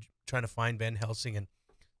to trying to find Van Helsing and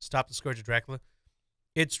stop the scourge of Dracula.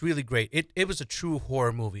 It's really great. It was a true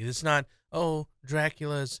horror movie. It's not, oh,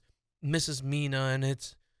 Dracula's Mrs. Mina and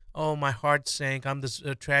it's, oh, my heart sank, I'm this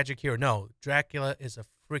tragic hero. No, Dracula is a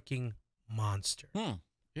freaking monster.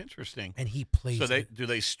 Interesting. And he plays So it. do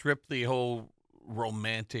they strip the whole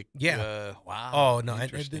romantic? Yeah. Wow. Oh no! And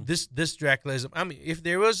this Dracula is. I mean, if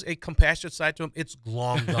there was a compassionate side to him, it's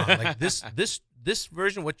long gone. Like this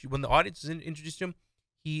version, when the audience is introduced to him,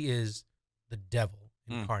 he is the devil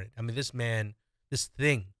incarnate. I mean, this man, this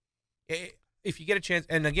thing. If you get a chance,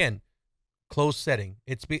 and again, closed setting.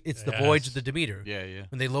 It's the Voyage of the Demeter. Yeah, yeah.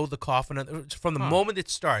 When they load the coffin, from the moment it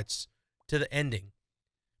starts to the ending.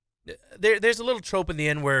 There's a little trope in the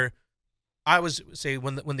end where I was say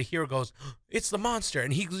when the hero goes, it's the monster,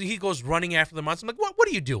 and he goes running after the monster. I'm like, what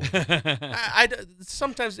are you doing? I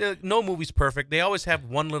sometimes no movie's perfect. They always have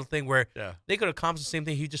one little thing where they could accomplish the same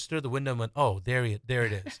thing. He just stood at the window and went, oh, there it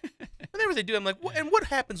is. Whenever they do, I'm like, what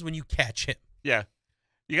happens when you catch him? Yeah.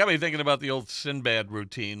 You got me thinking about the old Sinbad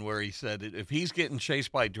routine where he said if he's getting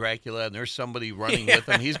chased by Dracula and there's somebody running with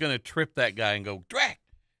him, he's going to trip that guy and go, Drac,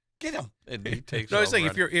 get him. And he takes No, it's like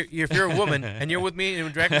if you're a woman and you're with me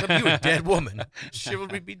and Dracula, you're a dead woman.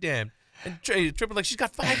 Chivalry be damned. And tripping like she's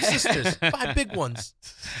got 5 sisters, 5 big ones.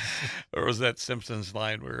 Or was that Simpsons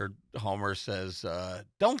line where Homer says,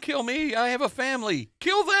 don't kill me, I have a family,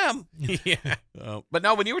 kill them. Yeah. But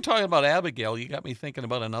now when you were talking about Abigail, you got me thinking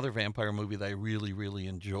about another vampire movie that I really, really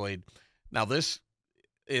enjoyed. Now this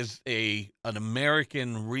is an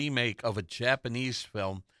American remake of a Japanese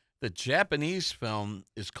film. The Japanese film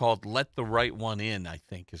is called Let the Right One In, I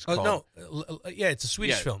think is called. Oh, no. Yeah, it's a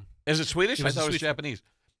Swedish film. Is it Swedish? It I was thought it was Swedish. Japanese.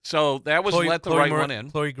 So that was Let the Right One In.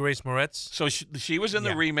 Chloe Grace Moretz. So she was in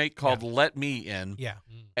the remake called Let Me In. Yeah.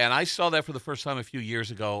 And I saw that for the first time a few years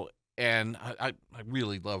ago, and I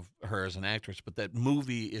really love her as an actress, but that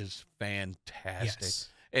movie is fantastic.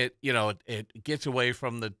 Yes. It gets away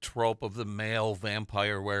from the trope of the male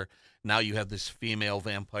vampire where now you have this female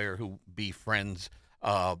vampire who befriends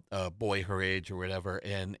a boy her age or whatever,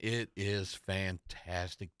 and it is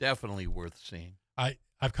fantastic. Definitely worth seeing.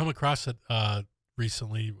 I've come across it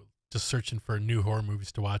recently. just searching for new horror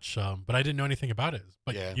movies to watch, but I didn't know anything about it.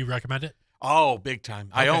 But Yeah. you recommend it? Oh, big time.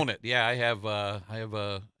 I Okay. own it. Yeah, I have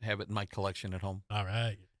it in my collection at home. All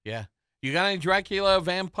right. Yeah. You got any Dracula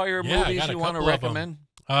vampire Yeah, I movies got a you want to couple of 'em.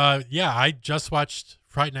 recommend? Yeah, I just watched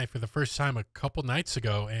Fright Night for the first time a couple nights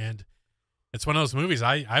ago, and it's one of those movies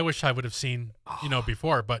I wish I would have seen,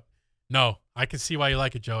 before, but no, I can see why you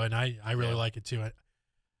like it, Joe, and I really like it too.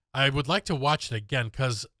 I would like to watch it again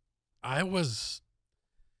because I was,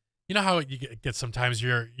 you know how you get sometimes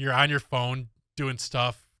you're on your phone doing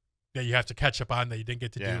stuff that you have to catch up on that you didn't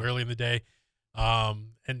get to do early in the day,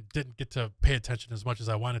 and didn't get to pay attention as much as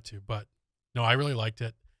I wanted to. But no, I really liked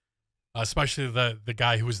it, especially the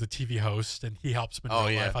guy who was the TV host, and he helps him in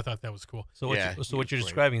real life. I thought that was cool. So what you're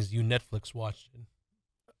describing is you Netflix watched it.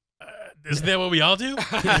 Isn't that what we all do?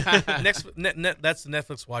 That's the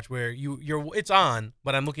Netflix watch where it's on,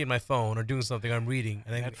 but I'm looking at my phone or doing something, I'm reading,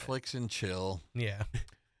 and then Netflix and chill. Yeah.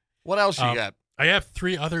 What else you got? I have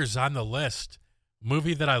 3 others on the list.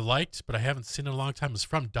 Movie that I liked, but I haven't seen in a long time is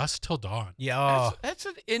From Dusk Till Dawn. Yeah. That's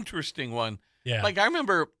an interesting one. Yeah. Like I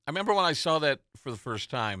remember when I saw that for the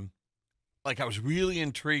first time, like I was really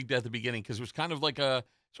intrigued at the beginning because it was kind of like a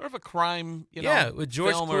sort of a crime, with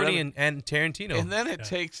George film or Clooney and Tarantino. And then it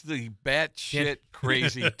takes the batshit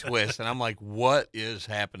crazy twist, and I'm like, what is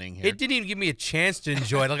happening here? It didn't even give me a chance to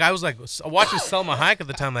enjoy it. Like I was like watching Selma Hayek at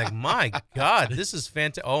the time, like, my God, this is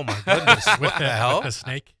fantastic. Oh my goodness. with the hell? the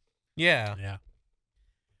snake. Yeah. Yeah.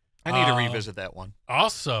 I need to revisit that one.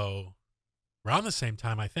 Also, around the same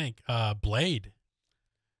time, I think, Blade.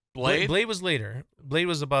 Blade was later. Blade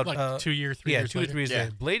was about like 2 years, 3 years 2 or later. 3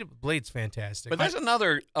 years later. Blade's fantastic. But there's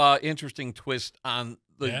another interesting twist on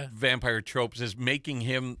the vampire tropes is making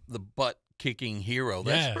him the butt-kicking hero.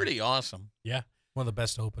 That's pretty awesome. Yeah. One of the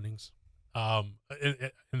best openings. In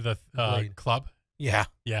the club. Yeah.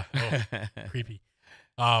 Yeah. Oh, creepy.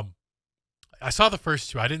 I saw the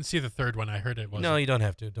first 2. I didn't see the third one. I heard it was. No, you don't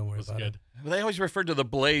have to. Don't worry about good. it. Well, they always refer to the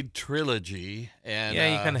Blade trilogy, and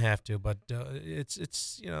yeah, you kind of have to. But it's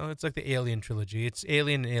it's like the Alien trilogy. It's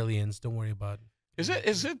Alien and Aliens. Don't worry about it.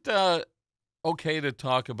 Is it okay to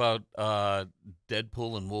talk about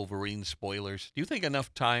Deadpool and Wolverine spoilers? Do you think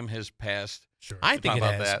enough time has passed? Sure. I think it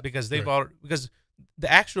has that? because because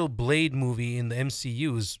the actual Blade movie in the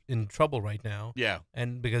MCU is in trouble right now. Yeah,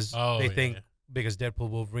 and because because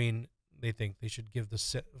Deadpool, Wolverine. They think they should give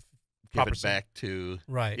the give it back to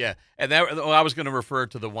right. Yeah, and that I was going to refer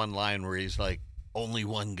to the one line where he's like, "Only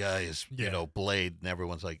one guy is Blade," and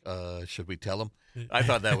everyone's like, "Should we tell him?" I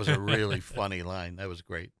thought that was a really funny line. That was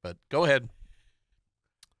great. But go ahead.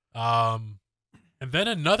 And then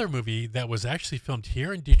another movie that was actually filmed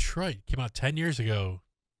here in Detroit came out 10 years ago.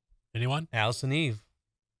 Anyone? Alice and Eve.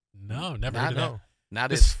 No, never heard of that.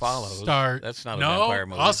 Not It Follows. That's not a vampire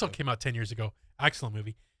movie. Also came out 10 years ago. Excellent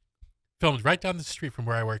movie. Filmed right down the street from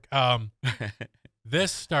where I work.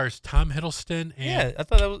 This stars Tom Hiddleston and I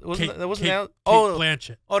thought that wasn't Kate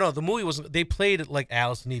Blanchett. Oh no, the movie wasn't. They played it like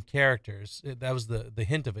Alice and Eve characters. That was the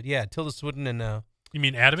hint of it. Yeah, Tilda Swinton and you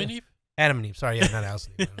mean Adam and Eve? Adam and Eve. Sorry, yeah, not Alice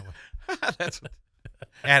and Eve. That's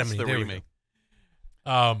Adam and the Eve. remake.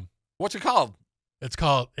 What's it called? It's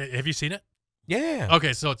called. Have you seen it? Yeah.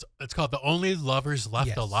 Okay, so it's called The Only Lovers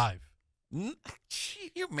Left Alive.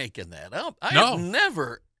 Gee, you're making that up. I have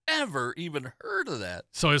never ever even heard of that.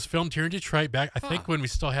 So it was filmed here in Detroit back, I think, when we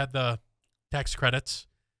still had the tax credits,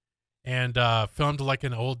 and filmed like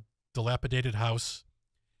an old dilapidated house.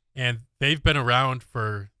 And they've been around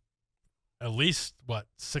for at least,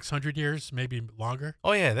 600 years, maybe longer?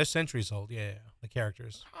 Oh, yeah, they're centuries old. Yeah, the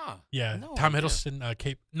characters. Huh. Yeah, No Tom idea. Hiddleston, not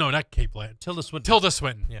Kate Blanchett. Tilda Swinton. Tilda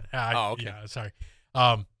Swinton. Yeah. Oh, okay. Yeah, sorry.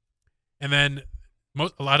 And then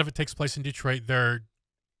a lot of it takes place in Detroit.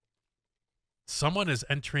 Someone is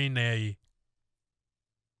entering a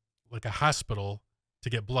hospital to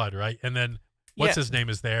get blood, right? And then what's his name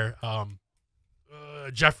is there?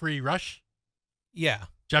 Jeffrey Rush. Yeah.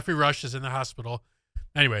 Jeffrey Rush is in the hospital.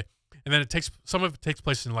 Anyway, and then some of it takes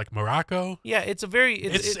place in like Morocco. Yeah, it's a very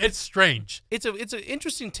it's strange. It's an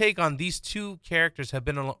interesting take on these two characters have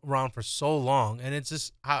been around for so long, and it's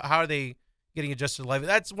just how are they getting adjusted to life?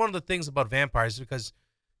 That's one of the things about vampires because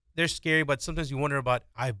they're scary, but sometimes you wonder about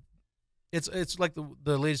It's like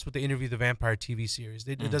the latest with the Interview the Vampire TV series.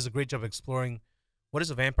 It does a great job exploring what does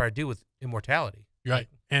a vampire do with immortality. Right.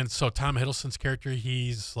 And so Tom Hiddleston's character,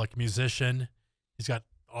 he's like a musician. He's got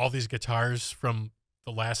all these guitars from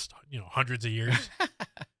the last hundreds of years.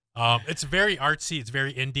 It's very artsy. It's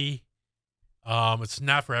very indie. It's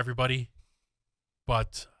not for everybody,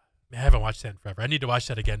 but I haven't watched that in forever. I need to watch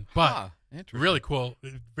that again. But really cool.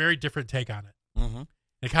 Very different take on it. Mm-hmm.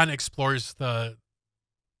 It kind of explores the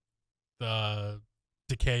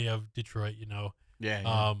decay of Detroit, Yeah.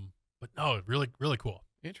 Yeah. But no, really, really cool.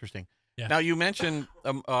 Interesting. Yeah. Now you mentioned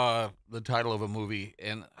the title of a movie,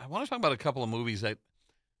 and I want to talk about a couple of movies that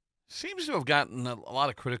seems to have gotten a lot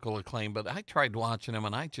of critical acclaim, but I tried watching them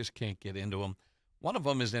and I just can't get into them. One of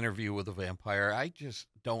them is Interview with a Vampire. I just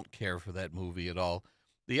don't care for that movie at all.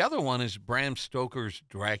 The other one is Bram Stoker's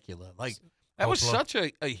Dracula. Like, that was such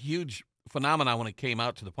a huge phenomenon when it came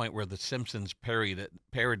out, to the point where The Simpsons parodied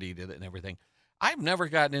it and everything. I've never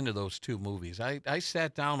gotten into those two movies. I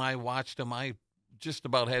sat down, I watched them. I just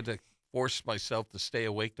about had to force myself to stay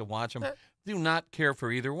awake to watch them. Do not care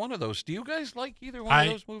for either one of those. Do you guys like either one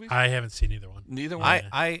of those movies? I haven't seen either one. Neither one.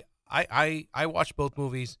 I watched both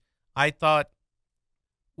movies. I thought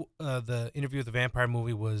the Interview with the Vampire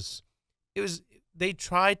movie was they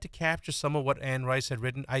tried to capture some of what Anne Rice had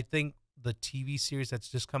written. I think the TV series that's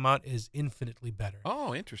just come out is infinitely better.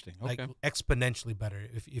 Oh, interesting. Okay. Like exponentially better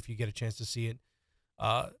if you get a chance to see it.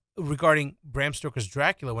 Regarding Bram Stoker's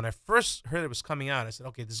Dracula, when I first heard it was coming out, I said,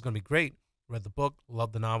 okay, this is going to be great. Read the book,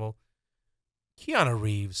 loved the novel. Keanu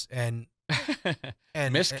Reeves and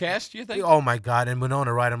miscast, you think? Oh my God! And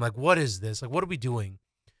Winona Ryder. I'm like, what is this? Like, what are we doing?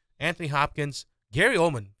 Anthony Hopkins, Gary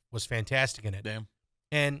Oldman was fantastic in it. Damn.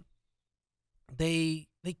 And they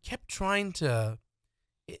kept trying to.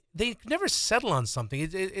 They never settle on something.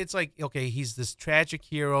 It's like, okay, he's this tragic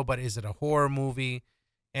hero, but is it a horror movie?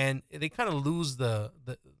 And they kind of lose the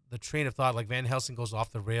train of thought. Like Van Helsing goes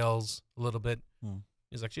off the rails a little bit.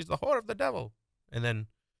 He's like, she's the whore of the devil, and then.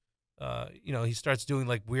 He starts doing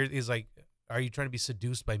like weird. He's like, "Are you trying to be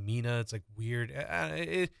seduced by Mina?" It's like weird.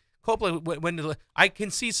 Coppola, when I can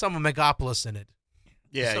see some of Megapolis in it.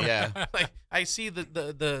 Yeah, yeah. Like I see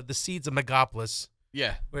the seeds of Megapolis.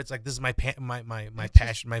 Yeah, where it's like, this is my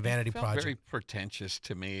passion, my vanity project. Very pretentious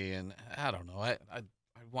to me, and I don't know. I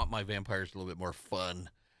want my vampires a little bit more fun,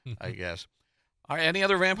 I guess. All right, any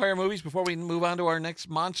other vampire movies before we move on to our next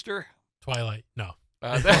monster? Twilight, no.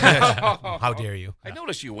 How dare you? I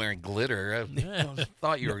noticed you wearing glitter. I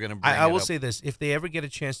thought you were going to bring I will up. say this. If they ever get a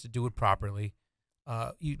chance to do it properly,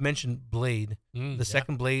 you mentioned Blade. The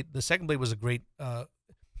second Blade was a great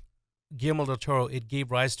Guillermo del Toro. It gave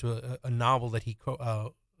rise to a novel that a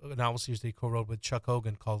novel series that he co-wrote with Chuck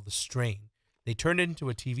Hogan called The Strain. They turned it into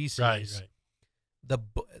a TV series. Right.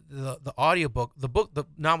 The audiobook, the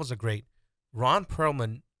novels are great. Ron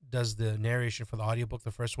Perlman does the narration for the audiobook,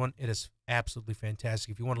 the first one. It is absolutely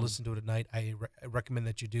fantastic. If you want to listen to it at night, I recommend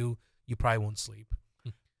that you do. You probably won't sleep.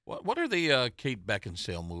 What are the Kate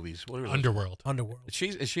Beckinsale movies? What are those? Underworld.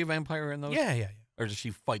 Is she a vampire in those? Yeah. Or does she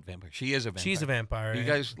fight vampires? She is a vampire. She's a vampire. You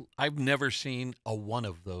guys, I've never seen a one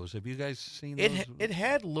of those. Have you guys seen those? It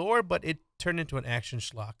had lore, but it turned into an action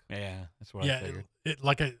schlock. Yeah, that's what I figured.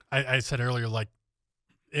 Like I said earlier, like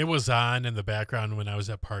it was on in the background when I was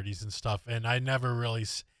at parties and stuff, and it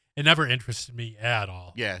never interested me at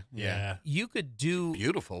all. Yeah. You could do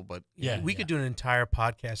beautiful, but we could do an entire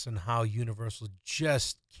podcast on how Universal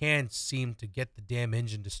just can't seem to get the damn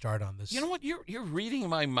engine to start on this. You know what? You're reading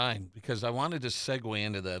my mind, because I wanted to segue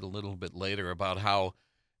into that a little bit later about how,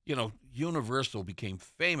 Universal became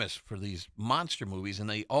famous for these monster movies, and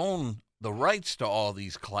they own the rights to all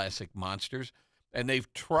these classic monsters, and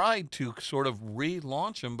they've tried to sort of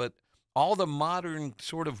relaunch them, but all the modern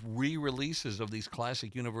sort of re-releases of these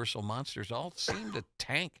classic Universal monsters all seem to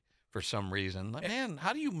tank for some reason. Man,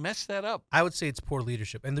 how do you mess that up? I would say it's poor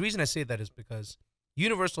leadership. And the reason I say that is because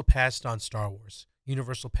Universal passed on Star Wars.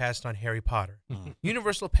 Universal passed on Harry Potter.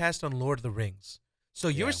 Universal passed on Lord of the Rings. So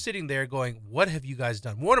you're sitting there going, what have you guys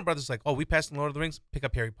done? Warner Brothers is like, oh, we passed on Lord of the Rings, pick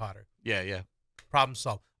up Harry Potter. Yeah. Problem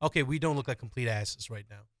solved. Okay, we don't look like complete asses right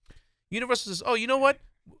now. Universal says, oh, you know what?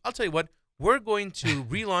 I'll tell you what. We're going to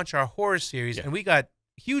relaunch our horror series, and we got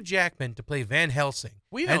Hugh Jackman to play Van Helsing.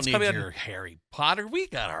 We don't need your Harry Potter. We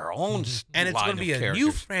got our own and it's going to be a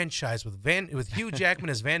new franchise with Hugh Jackman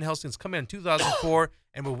as Van Helsing. It's coming in 2004,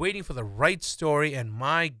 and we're waiting for the right story. And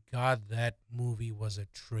my God, that movie was a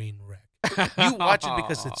train wreck. You watch it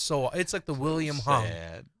because it's like the William Hung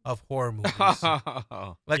of horror movies.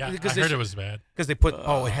 I heard it was bad because they put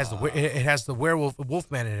it has the werewolf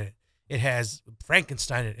Wolfman in it. It has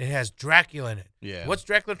Frankenstein in it. It has Dracula in it. Yeah. What's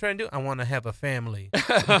Dracula trying to do? I want to have a family.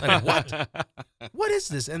 Like, what? What is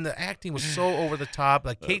this? And the acting was so over the top.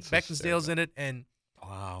 Like Kate Beckinsale's in it, and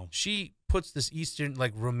she puts this Eastern,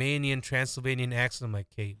 like Romanian, Transylvanian accent. I'm like,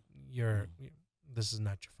 Kate, this is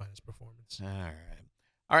not your finest performance.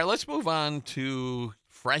 All right. Let's move on to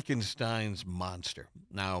Frankenstein's monster.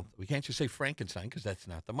 Now, we can't just say Frankenstein because that's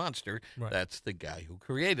not the monster. Right. That's the guy who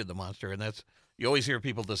created the monster, and you always hear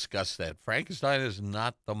people discuss that. Frankenstein is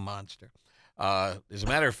not the monster. As a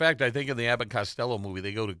matter of fact, I think in the Abbott and Costello movie,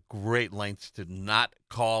 they go to great lengths to not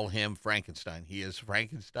call him Frankenstein. He is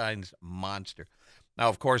Frankenstein's monster. Now,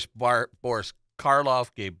 of course, Boris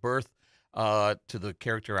Karloff gave birth to the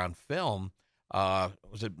character on film.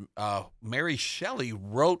 Mary Shelley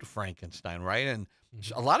wrote Frankenstein, right? And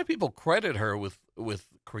a lot of people credit her with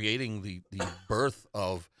creating the birth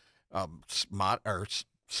of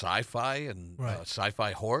sci-fi and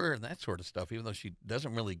sci-fi horror and that sort of stuff, even though she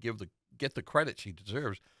doesn't really get the credit she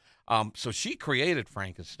deserves. So she created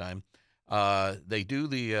Frankenstein. They do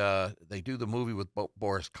the movie with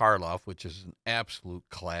Boris Karloff, which is an absolute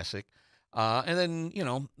classic. And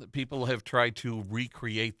then, people have tried to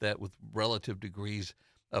recreate that with relative degrees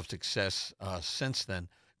of success since then.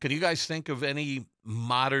 Can you guys think of any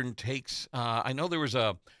modern takes? I know there was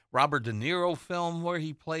a Robert De Niro film where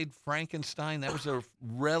he played Frankenstein. That was a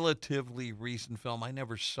relatively recent film. I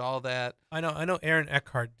never saw that. I know Aaron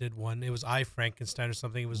Eckhart did one. It was I, Frankenstein or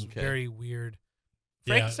something. It was very weird.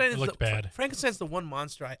 It looked bad. Frankenstein's the one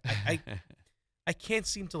monster I can't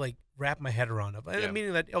seem to wrap my head around it. Yeah.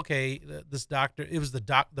 Meaning that this doctor, it was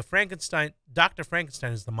the Frankenstein. Dr.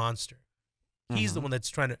 Frankenstein is the monster. He's the one that's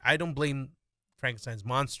trying to. I don't blame Frankenstein's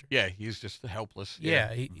monster. Yeah, he's just a helpless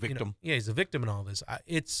victim. He's a victim in all this.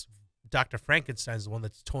 It's Dr. Frankenstein's the one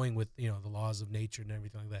that's toying with the laws of nature and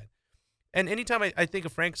everything like that. And anytime I think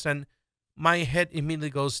of Frankenstein, my head immediately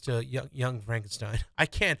goes to young Frankenstein. I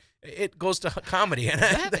can't. It goes to comedy, and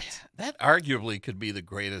that arguably could be the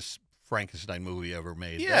greatest Frankenstein movie ever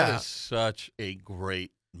made. Yeah. That is such a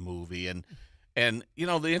great movie. And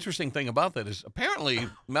the interesting thing about that is apparently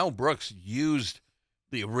Mel Brooks used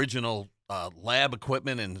the original lab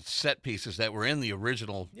equipment and set pieces that were in the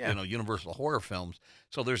original Universal horror films.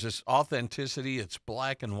 So there's this authenticity. It's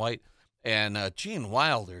black and white. And Gene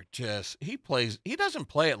Wilder he doesn't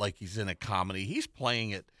play it like he's in a comedy. He's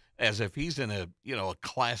playing it as if he's in a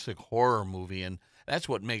classic horror movie, and that's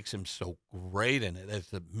what makes him so great in it as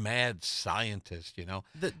the mad scientist.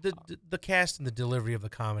 The cast and the delivery of the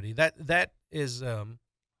comedy that is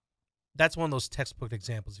that's one of those textbook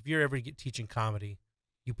examples. If you're ever teaching comedy,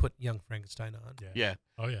 you put Young Frankenstein on. Yeah.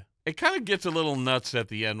 Oh yeah. It kind of gets a little nuts at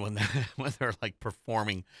the end when they're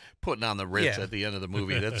performing, putting on the Ritz at the end of the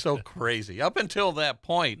movie. That's so crazy. Up until that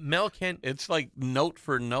point, it's like note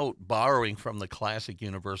for note borrowing from the classic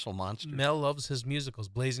Universal monster. Mel loves his musicals.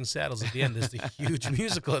 Blazing Saddles at the end. There's the huge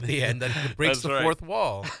musical at the end that breaks the fourth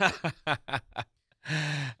wall.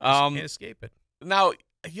 Can't escape it. Now,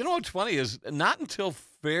 what's funny is not until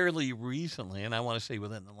fairly recently, and I want to say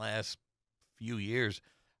within the last few years,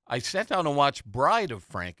 I sat down and watched Bride of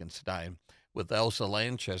Frankenstein with Elsa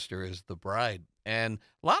Lanchester as the bride. And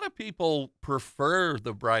a lot of people prefer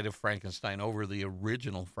the Bride of Frankenstein over the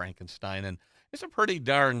original Frankenstein. And it's a pretty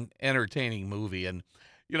darn entertaining movie. And,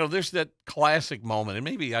 there's that classic moment, and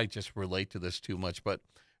maybe I just relate to this too much, but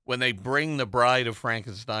when they bring the Bride of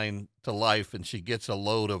Frankenstein to life and she gets a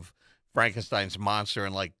load of Frankenstein's monster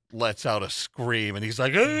and lets out a scream, and he's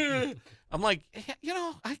like, "Ugh!" I'm like,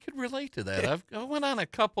 I could relate to that. I went on a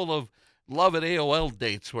couple of love at AOL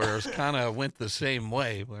dates where it kind of went the same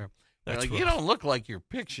way, where they're like, you don't look like your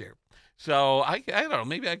picture. So I don't know,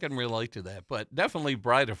 maybe I can relate to that, but definitely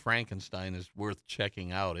Bride of Frankenstein is worth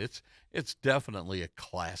checking out. It's definitely a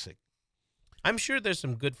classic. I'm sure there's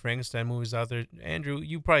some good Frankenstein movies out there. Andrew,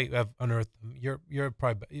 you probably have unearthed them. You're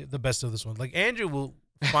probably the best of this one. Andrew will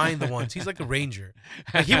find the ones. He's like a ranger.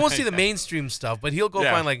 He won't see the mainstream stuff, but he'll go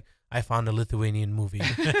find I found a Lithuanian movie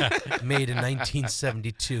made in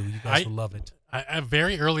 1972. You guys will love it. A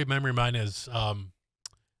very early memory of mine is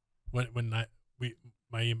when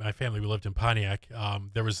my family, we lived in Pontiac.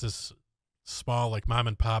 There was this small mom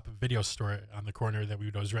and pop video store on the corner that we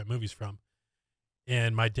would always rent movies from.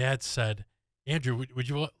 And my dad said, "Andrew, would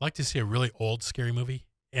you like to see a really old scary movie?"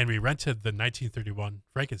 And we rented the 1931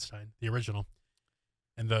 Frankenstein, the original.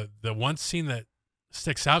 And the one scene that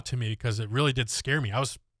sticks out to me because it really did scare me, I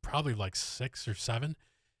was probably 6 or 7,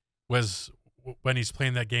 was when he's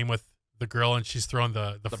playing that game with the girl and she's throwing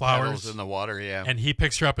the flowers in the water, and he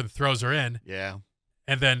picks her up and throws her in,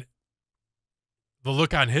 and then the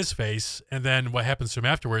look on his face, and then what happens to him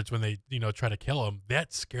afterwards when they try to kill him,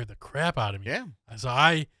 that scared the crap out of me.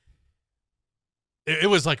 So it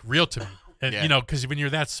was real to me, and, because when you're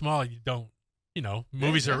that small, you don't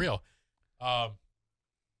movies are real.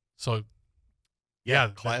 So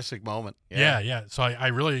classic moment. Yeah. So I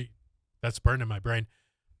really, that's burned in my brain.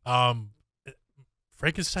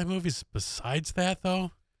 Frankenstein movies besides that,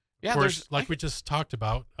 though, yeah, of course, we just talked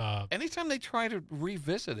about. Anytime they try to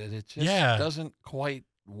revisit it, it just doesn't quite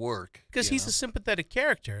work. Because he's a sympathetic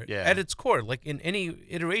character Yeah. at its core. Like in any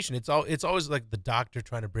iteration, it's always like the doctor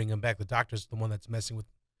trying to bring him back. The doctor's the one that's messing with.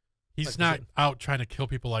 He's like, not out trying to kill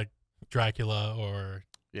people like Dracula or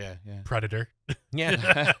Yeah. Predator.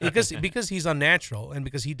 Yeah, because he's unnatural and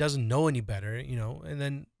because he doesn't know any better, and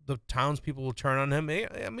then the townspeople will turn on him.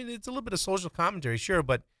 I mean, it's a little bit of social commentary, sure,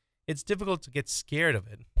 but it's difficult to get scared of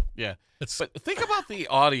it. Yeah. But think about the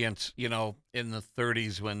audience, in the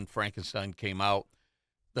 30s when Frankenstein came out.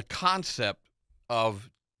 The concept of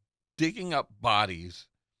digging up bodies,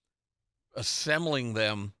 assembling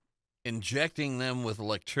them, injecting them with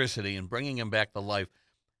electricity, and bringing them back to life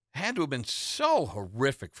had to have been so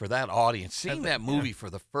horrific for that audience. Seeing that movie for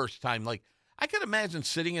the first time, like, I could imagine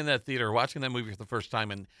sitting in that theater, watching that movie for the first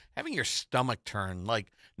time, and having your stomach turn,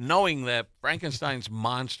 like knowing that Frankenstein's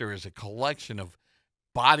monster is a collection of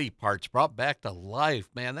body parts brought back to life.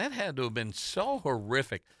 Man, that had to have been so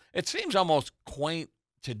horrific. It seems almost quaint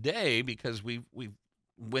today because we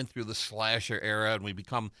went through the slasher era and we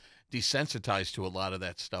become desensitized to a lot of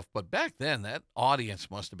that stuff. But back then, that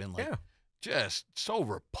audience must have been like just so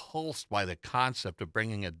repulsed by the concept of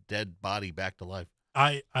bringing a dead body back to life.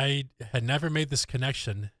 I had never made this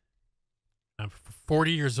connection. I'm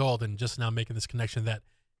 40 years old and just now making this connection that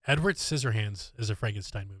Edward Scissorhands is a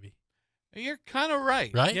Frankenstein movie. You're kind of right.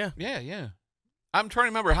 Right? Yeah. I'm trying to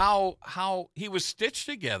remember how he was stitched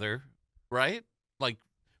together, right? Like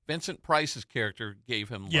Vincent Price's character gave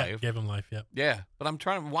him life. Yeah, gave him life, yeah. Yeah, but I'm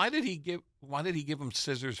trying to, why did he give him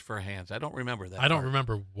scissors for hands? I don't remember that. I don't part.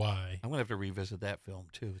 remember why. I'm going to have to revisit that film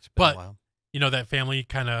too. It's been a while. That family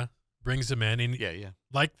kind of brings him in. And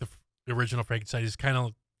like the original Frankenstein, he's kind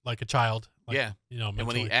of like a child. Like, and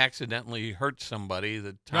when he accidentally hurts somebody,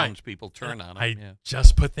 the townspepeople turn on him. I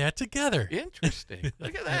just put that together. Interesting.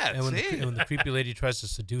 Look at that. And when the creepy lady tries to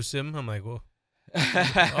seduce him, I'm like, well,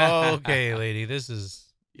 okay, lady, this is...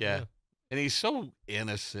 Yeah. And he's so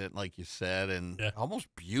innocent, like you said, and almost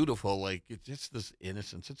beautiful. Like, it's just this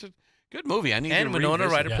innocence. It's a good movie. I need to Winona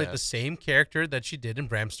Ryder revisit played the same character that she did in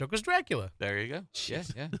Bram Stoker's Dracula. There you go.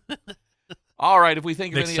 Yeah. All right, if we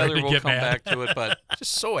think of any other, we'll come back to it. But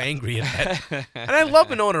just so angry at that. And I love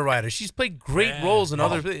Winona Ryder. She's played great roles in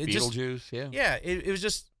other... Beetlejuice, Yeah, it was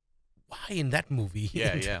just... Why in that movie?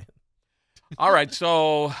 Yeah. All right,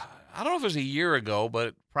 so I don't know if it was a year ago,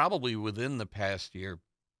 but probably within the past year,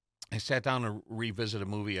 I sat down to revisit a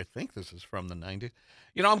movie. I think this is from the 90s.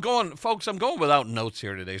 I'm going without notes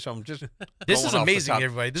here today, so I'm just This is amazing,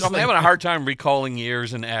 everybody. I'm having a hard time recalling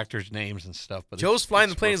years and actors' names and stuff. But Joe's flying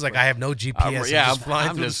the plane. He's like, I have no GPS. I'm just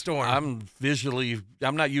flying through the storm.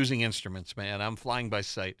 I'm not using instruments, man. I'm flying by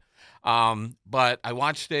sight. But I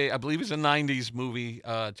watched I believe it's a 90s movie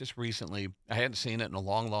just recently. I hadn't seen it in a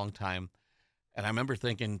long, long time. And I remember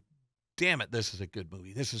thinking, damn it, this is a good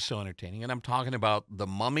movie. This is so entertaining. And I'm talking about The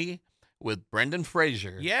Mummy with Brendan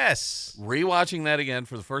Fraser. Yes. Rewatching that again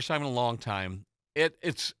for the first time in a long time.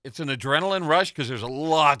 It's an adrenaline rush because there's a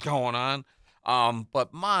lot going on.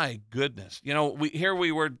 But my goodness,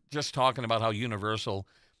 we were just talking about how Universal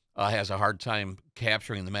has a hard time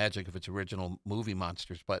capturing the magic of its original movie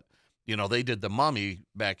monsters. But, they did The Mummy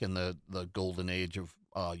back in the golden age of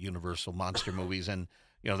Universal monster movies. And,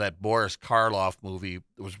 that Boris Karloff movie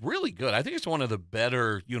was really good. I think it's one of the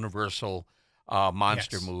better Universal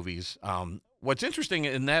monster movies. What's interesting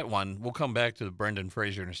in that one, we'll come back to the Brendan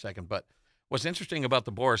Fraser in a second, but what's interesting about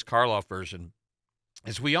the Boris Karloff version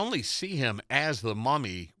is we only see him as the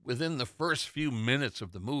mummy within the first few minutes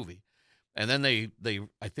of the movie. And then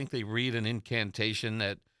I think they read an incantation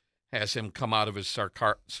that has him come out of his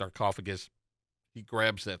sarcophagus. He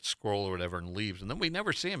grabs that scroll or whatever and leaves. And then we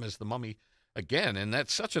never see him as the mummy again. And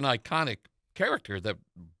that's such an iconic character, that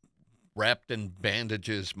wrapped in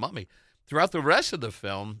bandages mummy. Throughout the rest of the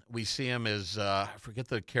film, we see him as, I forget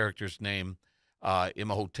the character's name,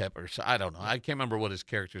 Imhotep, or I don't know. I can't remember what his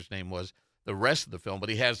character's name was the rest of the film, but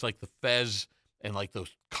he has like the fez and like those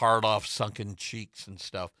carved off sunken cheeks and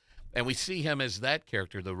stuff. And we see him as that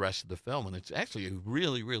character the rest of the film. And it's actually a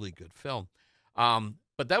really, really good film.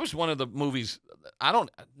 But that was one of the movies,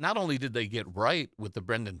 not only did they get right with the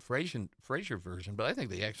Brendan Fraser version, but I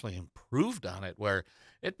think they actually improved on it, where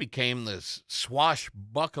it became this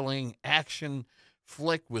swashbuckling action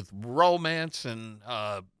flick with romance and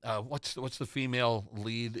what's the female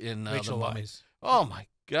lead in Rachel The Mummy? Weisz. Oh my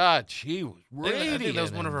God, she was radiant. I think that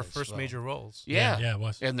was one of her first major roles. Yeah, it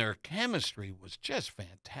was. And their chemistry was just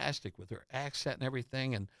fantastic with her accent and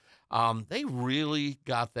everything, and they really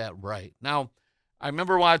got that right. Now, I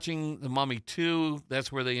remember watching The Mummy 2.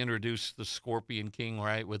 That's where they introduced the Scorpion King,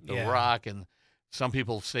 right, with The Rock. And some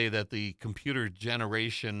people say that the computer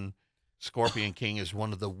generation Scorpion King is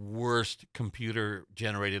one of the worst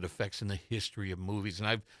computer-generated effects in the history of movies, and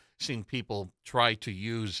I've seen people try to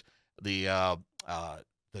use the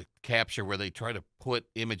capture where they try to put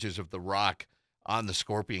images of The Rock on the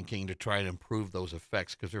Scorpion King to try and improve those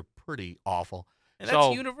effects because they're pretty awful. And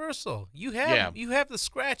that's Universal. You have the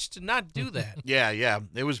scratch to not do that. Yeah,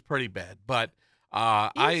 it was pretty bad, but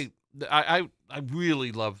I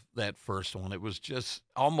really love that first one. It was just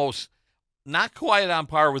almost not quite on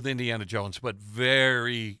par with Indiana Jones, but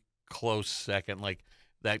very close second. Like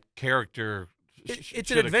that character. It's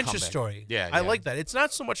an adventure story. Yeah, I like that. It's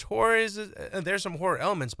not so much horror. There's some horror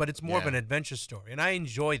elements, but it's more of an adventure story, and I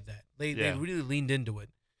enjoyed that. They really leaned into it.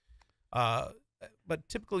 But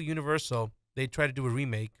typical Universal, they tried to do a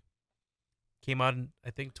remake. Came out in,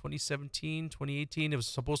 I think, 2017, 2018. It was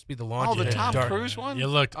supposed to be the launch. Oh, the Tom Cruise one? It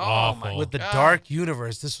looked awful. With the dark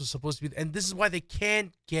universe, this was supposed to be, and this is why they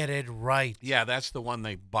can't get it right. Yeah, that's the one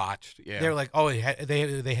they botched. Yeah, they're like, oh,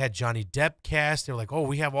 they had Johnny Depp cast. They're like, oh,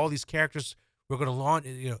 we have all these characters. We're gonna launch.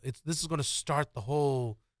 This is gonna start the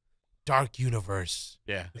whole dark universe.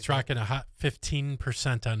 Yeah, it's rocking a hot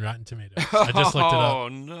 15% on Rotten Tomatoes. I just looked it up. Oh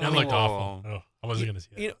no, it looked awful. Oh, I wasn't gonna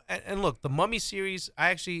see it. And look, the Mummy series.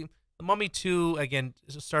 The Mummy 2 again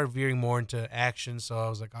started veering more into action, so I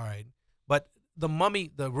was like, all right. But the Mummy,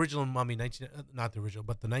 the original Mummy, not the original,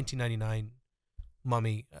 but the 1999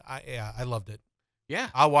 Mummy, I loved it. Yeah,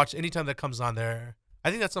 I'll watch anytime that comes on there. I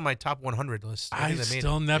think that's on my top 100 list. I've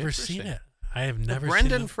still never seen it. I have never seen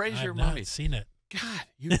Brendan Fraser Mummy. I've not seen it. God,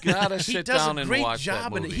 you gotta sit down and watch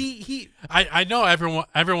that movie. He I know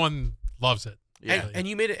everyone loves it. Yeah, and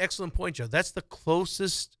you made an excellent point, Joe. That's the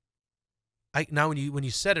closest. Now when you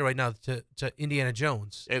said it right now to Indiana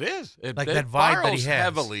Jones, it is that vibe that he borrows has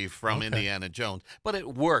heavily from Indiana Jones, but it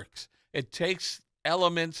works. It takes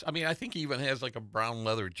elements. I mean, I think he even has like a brown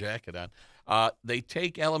leather jacket on. They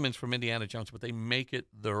take elements from Indiana Jones, but they make it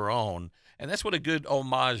their own. And that's what a good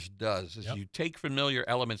homage does, is you take familiar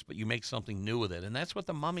elements, but you make something new with it. And that's what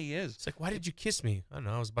The Mummy is. It's like, why did you kiss me? I don't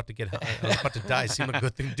know. I was about to die. It seemed a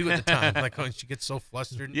good thing to do at the time. Like when she gets so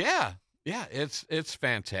flustered. Yeah, it's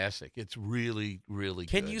fantastic. It's really, really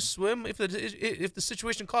good. Can you swim if the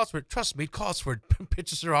situation calls for it? Trust me, it calls for it.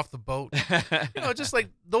 Pitches her off the boat. Just like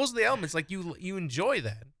those are the elements. Like you enjoy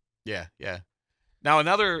that. Yeah. Now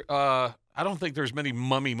another. I don't think there's many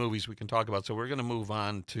mummy movies we can talk about, so we're going to move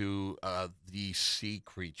on to the sea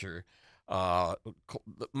creature. Probably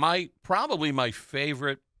my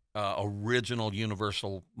favorite original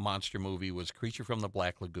Universal monster movie was Creature from the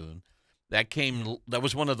Black Lagoon. That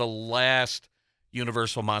was one of the last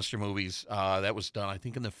Universal monster movies that was done, I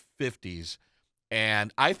think, in the 50s,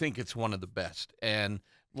 and I think it's one of the best. And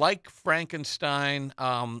like Frankenstein,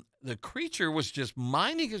 the creature was just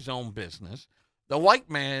minding his own business. The white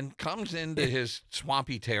man comes into his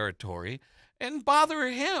swampy territory and bother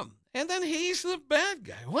him. And then he's the bad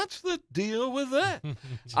guy. What's the deal with that?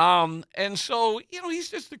 And so, he's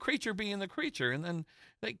just the creature being the creature. And then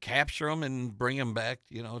they capture him and bring him back,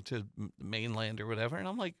 to the mainland or whatever. And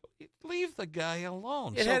I'm like, leave the guy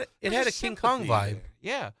alone. It had a King Kong vibe.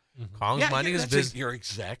 Yeah. Kong's minding his business. You're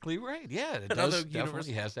exactly right. Yeah, it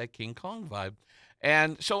definitely has that King Kong vibe.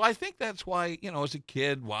 And so I think that's why, as a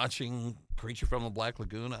kid watching Creature from the Black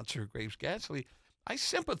Lagoon on Sir Graves Gatsby, I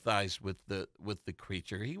sympathized with the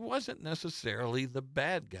creature. He wasn't necessarily the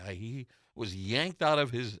bad guy. He was yanked out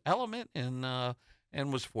of his element and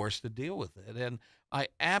was forced to deal with it. And I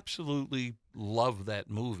absolutely love that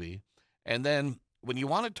movie. And then when you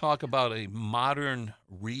want to talk about a modern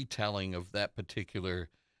retelling of that particular,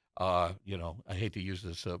 I hate to use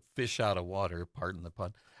this, fish out of water, pardon the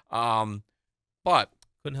pun, but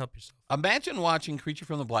couldn't help yourself. Imagine watching Creature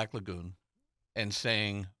from the Black Lagoon and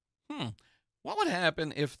saying, what would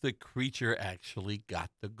happen if the creature actually got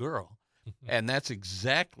the girl? And that's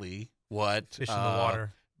exactly what Fish in the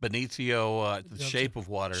Water. Benicio, The Shape of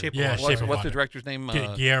Water. What's the director's name?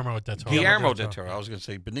 Guillermo del Toro. Guillermo del Toro. I was going to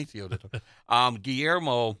say Benicio del Toro.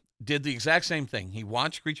 Guillermo did the exact same thing. He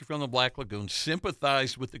watched Creature from the Black Lagoon,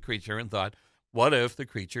 sympathized with the creature, and thought, what if the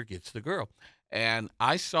creature gets the girl? And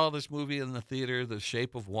I saw this movie in the theater, The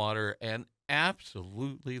Shape of Water, and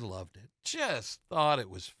absolutely loved it. Just thought it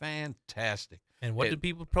was fantastic. And what did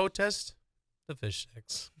people protest? The fish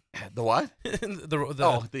sex. The what?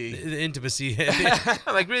 the intimacy.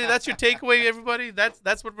 Like, really, that's your takeaway, everybody?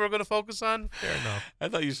 That's what we're going to focus on? Fair enough. I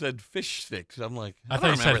thought you said fish sticks. I'm like, I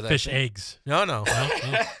thought you said fish eggs. No. All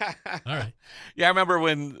right. Yeah, I remember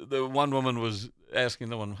when the one woman was asking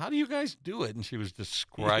the one, how do you guys do it? And she was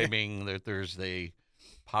describing that there's a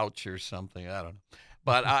pouch or something. I don't know.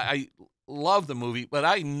 But I love the movie, but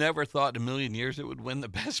I never thought in a million years it would win the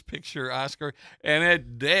Best Picture Oscar, and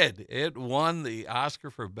it did. It won the Oscar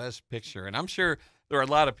for Best Picture, and I'm sure there are a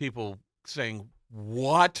lot of people saying,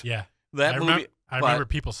 "What?" Yeah. That movie. I remember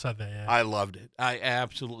people said that. Yeah. I loved it. I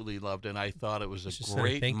absolutely loved it. And I thought it was Just a send a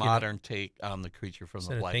great thank you modern take on the creature from the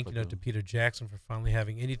Send a Black thank you note to Lagoon. Peter Jackson for finally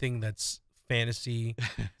having anything that's fantasy,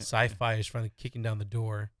 sci-fi is finally kicking down the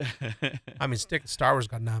door. I mean, Star Wars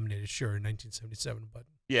got nominated, sure, in 1977, but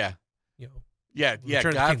Yeah. you know, Yeah. Return of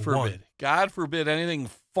the God King forbid. won. God forbid anything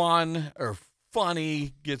fun or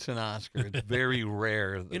funny gets an Oscar. It's very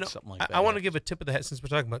rare that something like that. I want to happens. give a tip of the hat since we're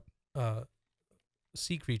talking about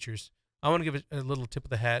sea creatures. I want to give a little tip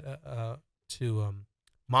of the hat to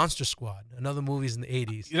Monster Squad, another movie's in the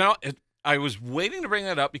 80s. You know, I was waiting to bring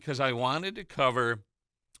that up because I wanted to cover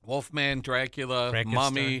Wolfman, Dracula, Frankenstein.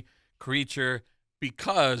 Mummy, Creature,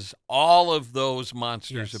 because all of those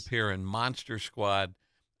monsters Yes. appear in Monster Squad.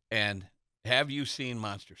 And have you seen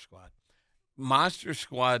Monster Squad? Monster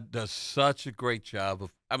Squad does such a great job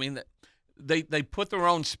of. I mean, they put their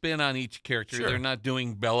own spin on each character. Sure. They're not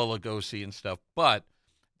doing Bela Lugosi and stuff, but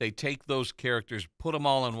they take those characters, put them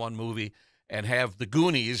all in one movie, and have the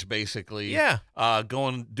Goonies basically Yeah.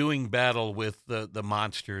 doing battle with the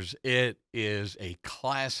monsters. It is a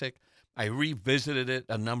classic. I revisited it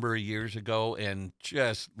a number of years ago and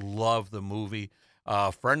just love the movie.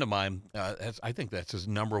 A friend of mine, I think that's his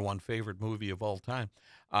number one favorite movie of all time.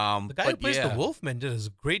 The guy who plays yeah. the Wolfman did a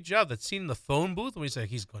great job. That scene in the phone booth when he's like,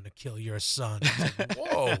 he's going to kill your son. It's like,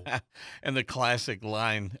 whoa. And the classic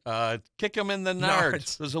line, kick him in the nards.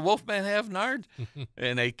 Nards. Does the Wolfman have nards?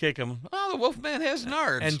 And they kick him. Oh, the Wolfman has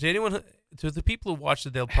nards. And to anyone, to the people who watched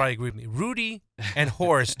it, they'll probably agree with me. Rudy and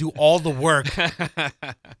Horace do all the work.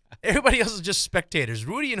 Everybody else is just spectators.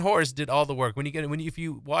 Rudy and Horace did all the work. If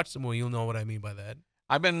you watch the movie, you'll know what I mean by that.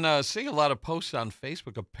 I've been seeing a lot of posts on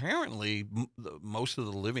Facebook. Apparently, most of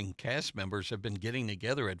the living cast members have been getting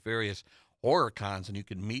together at various horror cons, and you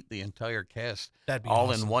can meet the entire cast That'd be all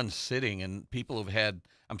awesome. in one sitting. And people have had.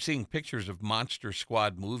 I'm seeing pictures of Monster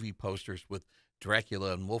Squad movie posters with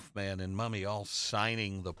Dracula and Wolfman and Mummy all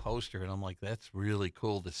signing the poster, and I'm like, that's really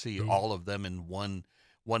cool to see all of them in one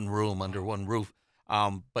room under one roof.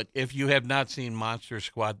 But if you have not seen Monster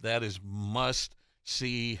Squad, that is must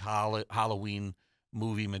see Halloween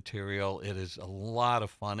movie material. It is a lot of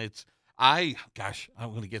fun. I'm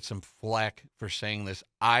going to get some flack for saying this.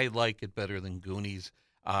 I like it better than Goonies.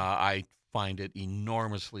 I find it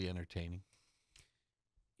enormously entertaining.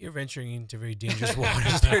 You're venturing into very dangerous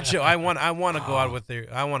waters there, Joe. I want to go out with you.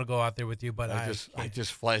 I want to go out there with you, but I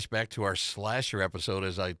just flashed back to our slasher episode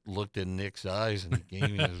as I looked in Nick's eyes and he gave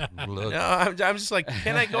me this look. No, I'm just like,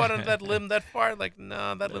 can I go out on that limb that far? Like,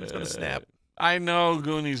 no, that limb's gonna snap. I know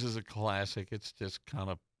Goonies is a classic. It's just kind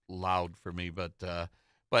of loud for me, but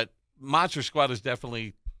Monster Squad is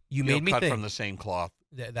definitely You made me cut think. from the same cloth.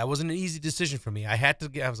 That wasn't an easy decision for me. I had to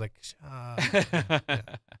get. I was like, yeah.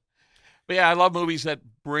 But yeah, I love movies that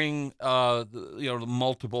bring the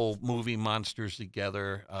multiple movie monsters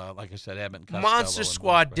together. Like I said, Abbott and Costello Monster and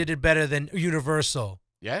Squad did it better than Universal.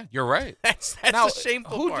 Yeah, you're right. That's Now, the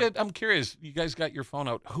shameful who part. did? I'm curious. You guys got your phone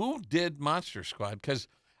out. Who did Monster Squad? Because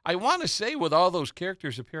I want to say, with all those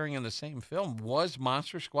characters appearing in the same film, was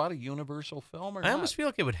Monster Squad a Universal film or I not? almost feel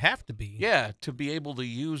like it would have to be. Yeah, to be able to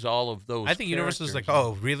use all of those. I think Universal is like,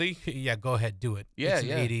 characters. oh, really? Yeah, go ahead, do it. Yeah, it's in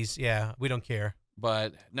yeah. the 80s. Yeah, we don't care.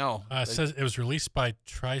 But no. It says it was released by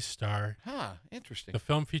TriStar. Interesting. The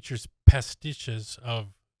film features pastiches of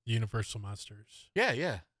Universal monsters.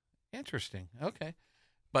 Yeah. Interesting. Okay.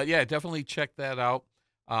 But yeah, definitely check that out.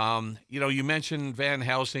 You mentioned Van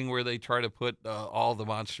Helsing, where they try to put all the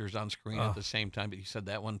monsters on screen at the same time, but you said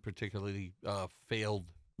that one particularly failed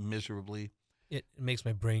miserably. It makes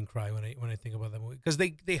my brain cry when I think about that movie because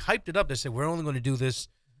they hyped it up. They said we're only going to do this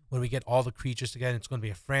when we get all the creatures together. It's going to be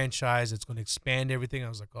a franchise. It's going to expand everything. I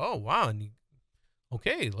was like, oh wow,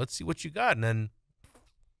 okay, let's see what you got. And then,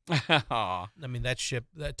 Aw. I mean, that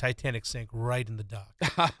Titanic sank right in the dock.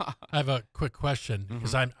 I have a quick question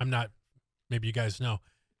because I'm not. Maybe you guys know.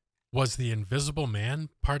 Was the Invisible Man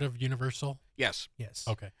part of Universal? Yes. Yes.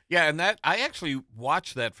 Okay. Yeah, and that I actually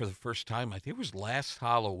watched that for the first time. I think it was last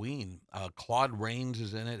Halloween. Claude Rains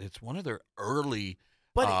is in it. It's one of their early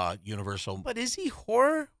Universal. But is he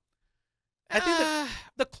horror? I think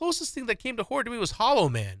the closest thing that came to horror to me was Hollow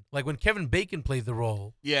Man, like when Kevin Bacon played the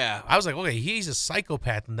role. Yeah. I was like, okay, he's a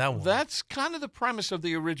psychopath in that one. That's kind of the premise of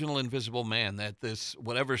the original Invisible Man, that this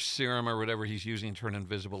whatever serum or whatever he's using to turn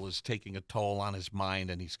invisible is taking a toll on his mind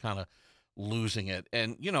and he's kind of losing it.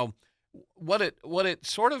 And, what it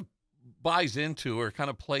sort of buys into or kind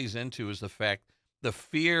of plays into is the fact the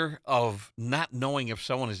fear of not knowing if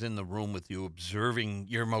someone is in the room with you, observing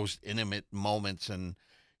your most intimate moments and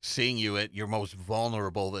seeing you at your most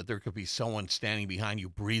vulnerable, that there could be someone standing behind you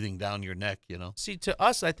breathing down your neck, you know? See, to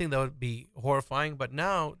us, I think that would be horrifying. But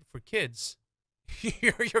now, for kids,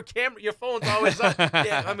 your phone's always up.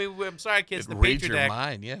 Yeah, I mean, I'm sorry, kids. It The reads Patriot your Act.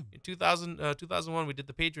 mind, yeah. In 2001, we did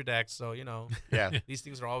the Patriot Act, so Yeah. these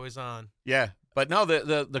things are always on. Yeah. But no,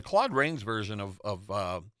 the Claude Rains version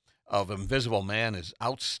of Invisible Man is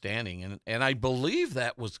outstanding, and I believe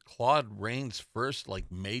that was Claude Rains' first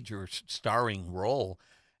like major starring role.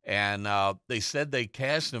 And they said they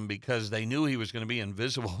cast him because they knew he was going to be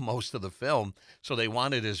invisible most of the film. So they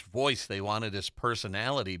wanted his voice, they wanted his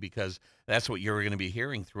personality, because that's what you're going to be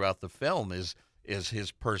hearing throughout the film is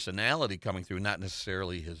his personality coming through, not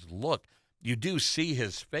necessarily his look. You do see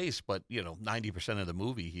his face, but 90% of the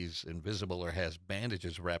movie he's invisible or has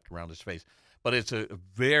bandages wrapped around his face. But it's a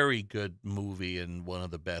very good movie and one of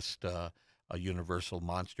the best Universal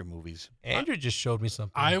monster movies. Andrew just showed me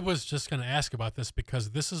something. I was just going to ask about this because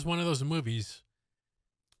this is one of those movies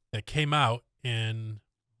that came out, and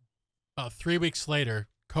about 3 weeks later,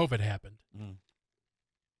 COVID happened. Mm.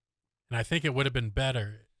 And I think it would have been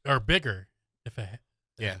better or bigger if COVID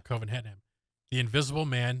hadn't happened. The Invisible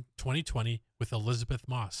Man 2020 with Elizabeth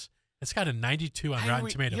Moss. It's got a 92 on Rotten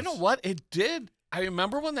Tomatoes. You know what? It did. I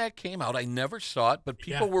remember when that came out. I never saw it, but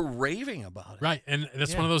people were raving about it. Right, and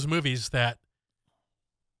that's one of those movies that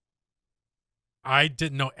I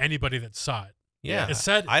didn't know anybody that saw it. Yeah, it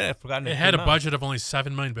said I had forgotten it had a budget of only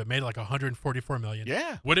 $7 million, but made like $144 million.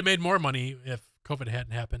 Yeah, would have made more money if COVID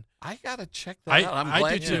hadn't happened. I gotta check that out. I'm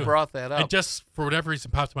glad you too. brought that up. It just for whatever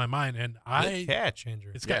reason popped in my mind, and cat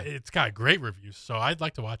changer. It's got great reviews, so I'd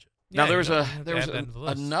like to watch it. Now there was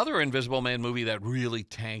another Invisible Man movie that really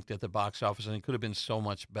tanked at the box office, and it could have been so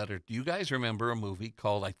much better. Do you guys remember a movie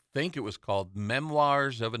called, I think it was called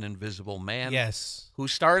Memoirs of an Invisible Man? Yes. Who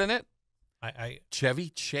starred in it?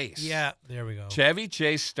 Chevy Chase. Yeah, there we go. Chevy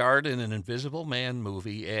Chase starred in an Invisible Man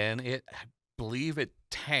movie, and I believe it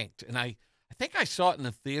tanked. And I think I saw it in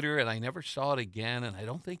the theater, and I never saw it again, and I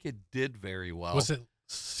don't think it did very well. Was it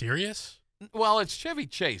serious? Well, it's Chevy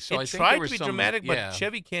Chase, so I think tried there was to be some, dramatic, but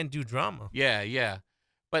Chevy can't do drama. Yeah, yeah.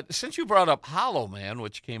 But since you brought up Hollow Man,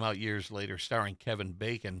 which came out years later, starring Kevin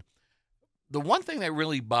Bacon, the one thing that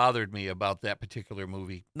really bothered me about that particular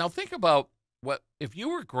movie. Now think about what if you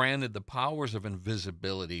were granted the powers of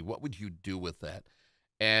invisibility, what would you do with that?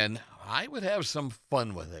 And I would have some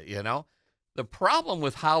fun with it, The problem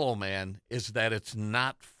with Hollow Man is that it's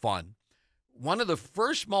not fun. One of the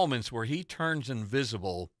first moments where he turns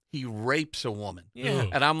invisible, he rapes a woman. Yeah.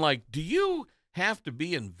 And I'm like, do you have to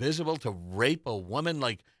be invisible to rape a woman?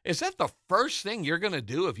 Like, is that the first thing you're going to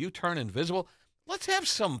do if you turn invisible? Let's have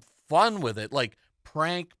some fun with it. Like,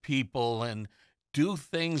 prank people and do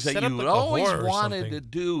things that you always wanted to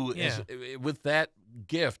do with that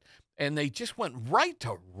gift. And they just went right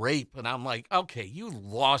to rape. And I'm like, okay, you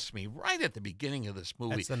lost me right at the beginning of this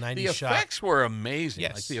movie. That's the 90s the effects shot. were amazing.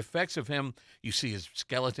 Yes. Like the effects of him, you see his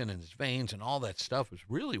skeleton and his veins and all that stuff was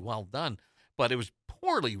really well done. But it was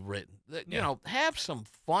poorly written. Have some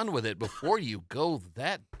fun with it before you go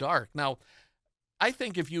that dark. Now, I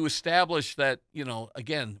think if you establish that,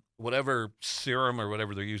 again, whatever serum or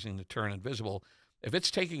whatever they're using to turn invisible, if it's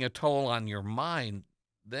taking a toll on your mind,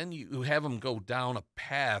 then you have him go down a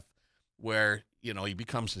path where, he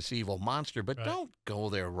becomes this evil monster. But don't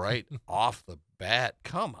go there right off the bat.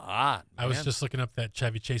 Come on, man. I was just looking up that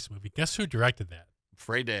Chevy Chase movie. Guess who directed that?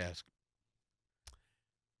 Afraid to ask.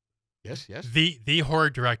 Yes. The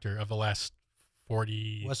horror director of the last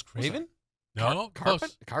 40... Wes Craven? No,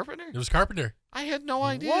 Carpenter? It was Carpenter. I had no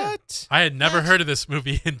idea. What? I had never heard of this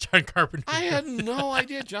movie in John Carpenter. I had no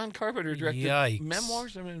idea John Carpenter directed Yikes.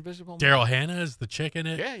 Memoirs of an Invisible Man. Daryl Hannah is the chick in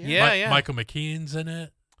it. Yeah. Michael McKean's in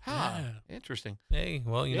it. Huh. Interesting. Hey,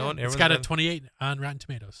 well, you know what? It's got a 28 on Rotten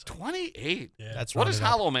Tomatoes. 28? Yeah. That's what does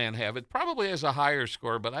Hollow Man have? It probably has a higher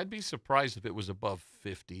score, but I'd be surprised if it was above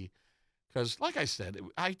 50. Because, like I said,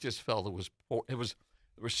 I just felt it was poor. There was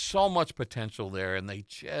so much potential there, and they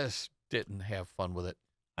just didn't have fun with it.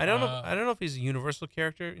 I don't know if he's a universal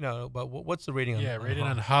character. No, but what's the rating on? Yeah, rating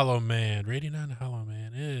on Hollow Man. Rating on Hollow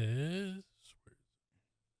Man is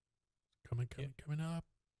coming up.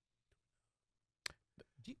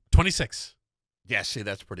 26. Yeah, see,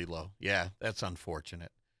 that's pretty low. Yeah, that's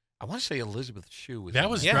unfortunate. I want to say Elizabeth Shue was. That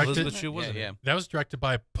was yeah, directed. Elizabeth Shue wasn't yeah. That was directed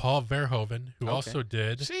by Paul Verhoeven, who also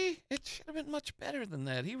did. See, it should have been much better than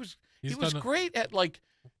that. He was He's great at like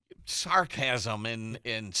sarcasm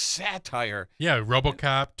and satire. Yeah,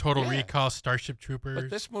 RoboCop, Total Recall, Starship Troopers. But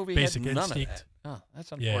this movie Basic had none Instinct. of that. Oh,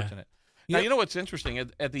 that's unfortunate. Now, Yep. you know what's interesting?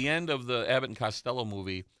 At the end of the Abbott and Costello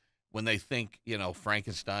movie, when they think,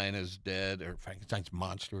 Frankenstein is dead or Frankenstein's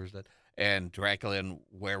monster is dead and Dracula and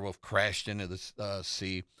werewolf crashed into the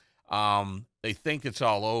sea, they think it's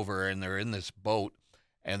all over and they're in this boat.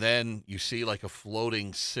 And then you see like a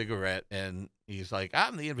floating cigarette and he's like,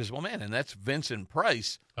 I'm the Invisible Man. And that's Vincent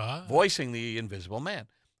Price voicing the Invisible Man.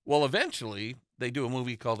 Well, eventually they do a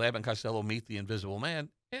movie called Abbott and Costello Meet the Invisible Man.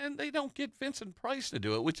 And they don't get Vincent Price to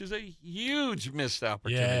do it, which is a huge missed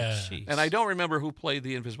opportunity. Yeah. Jeez. And I don't remember who played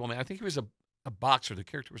the Invisible Man. I think he was a boxer. The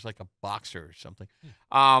character was like a boxer or something.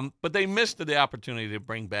 But they missed the opportunity to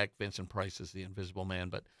bring back Vincent Price as the Invisible Man.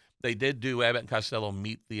 But they did do Abbott and Costello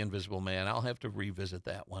Meet the Invisible Man. I'll have to revisit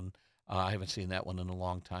that one. I haven't seen that one in a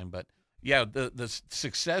long time. But, yeah, the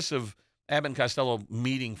success of Abbott and Costello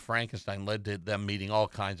meeting Frankenstein led to them meeting all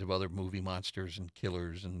kinds of other movie monsters and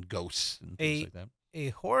killers and ghosts and things like that. A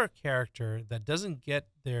horror character that doesn't get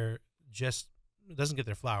their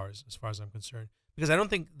flowers, as far as I'm concerned, because I don't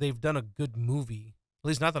think they've done a good movie. At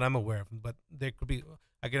least not that I'm aware of. But there could be.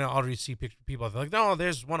 I can already see people out there like, no,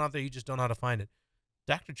 there's one out there. You just don't know how to find it.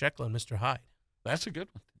 Dr. Jekyll and Mr. Hyde. That's a good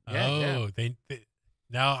one. They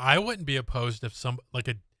now I wouldn't be opposed if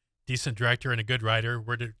a decent director and a good writer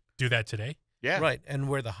were to do that today. Yeah. Right. And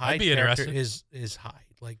where the Hyde be character interesting. is Hyde.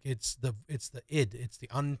 Like it's the id, it's the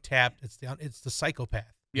untapped, it's the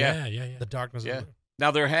psychopath. Yeah. The darkness. Yeah.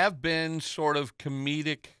 Now, there have been sort of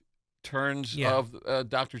comedic turns of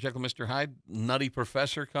Dr. Jekyll, Mr. Hyde. Nutty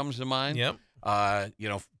Professor comes to mind. Yep.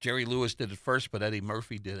 Jerry Lewis did it first, but Eddie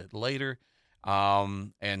Murphy did it later.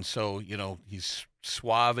 And so, he's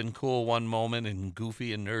suave and cool one moment and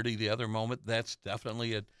goofy and nerdy the other moment. That's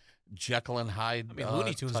definitely a Jekyll and Hyde. I mean,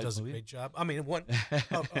 Looney Tunes type does a movie. great job. I mean,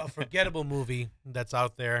 a forgettable movie that's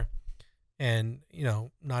out there, and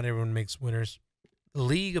not everyone makes winners.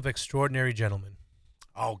 League of Extraordinary Gentlemen.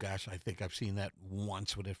 Oh gosh, I think I've seen that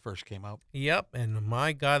once when it first came out. Yep, and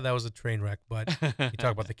my God, that was a train wreck. But you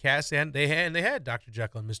talk about the cast, and they had Dr.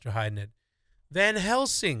 Jekyll and Mr. Hyde in it. Van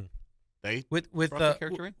Helsing. They With brought the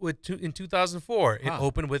character in? in 2004, it Huh.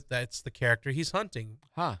 opened with that's the character he's hunting,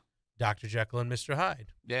 Huh? Dr. Jekyll and Mr. Hyde,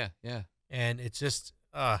 Yeah. and it's just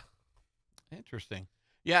Interesting.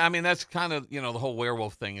 Yeah, I mean, that's kind of, the whole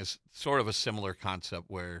werewolf thing is sort of a similar concept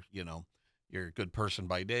where, you're a good person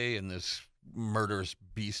by day and this murderous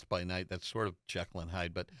beast by night. That's sort of Jekyll and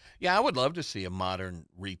Hyde. But, yeah, I would love to see a modern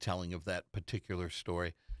retelling of that particular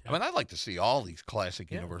story. I mean, I'd like to see all these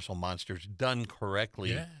classic Universal monsters done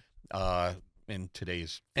correctly in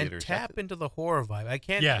today's theaters. and tap into the horror vibe. I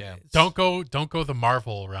can't. Yeah. it's- Don't go the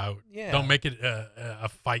Marvel route. Yeah. Don't make it a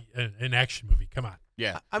fight, an action movie. Come on.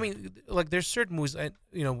 Yeah. I mean, like there's certain movies.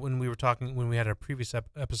 When we had our previous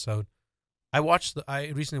episode, I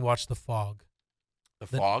recently watched The Fog. The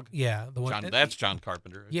Fog? Yeah, the one. That's John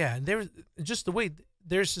Carpenter. Yeah, and just the way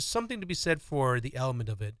there's just something to be said for the element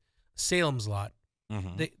of it. Salem's Lot.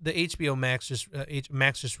 Mm-hmm. The HBO Max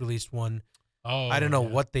just released one. Oh, I don't know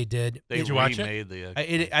what they did. They Did you watch it? remade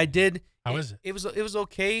the. I did. How is it? It was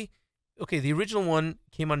okay. Okay, the original one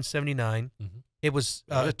came out in '79. Mhm. It was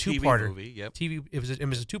a TV two-parter. movie, yep. TV. It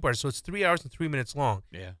was a two-parter, so it's 3 hours and 3 minutes long.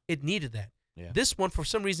 Yeah. It needed that. Yeah. This one, for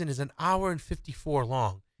some reason, is an hour and 54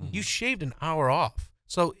 long. Mhm. You shaved an hour off,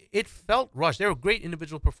 so it felt rushed. There were great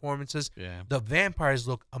individual performances. Yeah. The vampires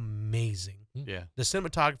look amazing. Yeah. The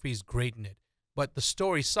cinematography is great in it, but the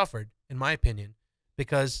story suffered, in my opinion,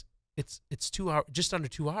 because it's 2 hours, just under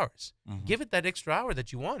 2 hours. Mhm. Give it that extra hour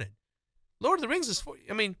that you wanted. Lord of the Rings is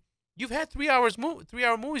you've had 3 hour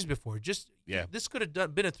movies before. This could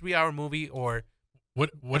have been a 3 hour movie or Would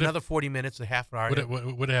another 40 minutes, a half an hour.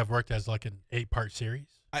 would it have worked as like an 8-part series?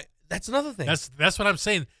 That's another thing. That's what I'm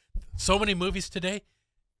saying. So many movies today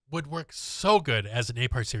would work so good as an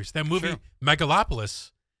 8-part series. That movie Sure.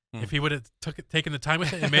 Megalopolis, Hmm. if he would have taken the time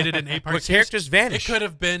with it and made it an 8-part Where series, characters vanish. it could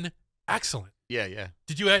have been excellent. Yeah.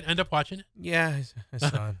 Did you end up watching it? Yeah, I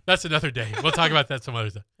saw it. That's another day. We'll talk about that some other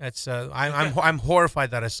time. That's I'm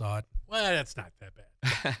horrified that I saw it. Well, that's not that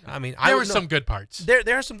bad. I mean, There were some good parts.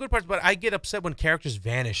 There are some good parts, but I get upset when characters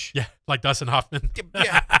vanish. Yeah, like Dustin Hoffman.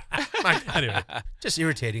 Yeah. Anyway, Just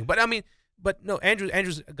irritating. But no,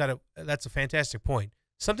 Andrew's that's a fantastic point.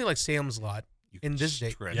 Something like Salem's Lot You in could this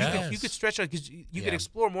day, stretch Yeah. it. you could stretch out because you Yeah. could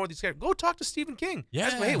explore more of these characters. Go talk to Stephen King. Yeah.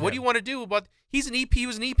 Ask him, hey, what do you want to do about? He was an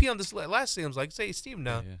EP on this last Salem's. Like, say, Stephen,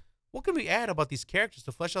 now Yeah. what can we add about these characters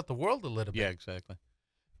to flesh out the world a little bit? Yeah, exactly.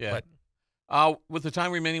 Yeah. But With the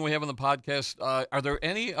time remaining we have on the podcast, are there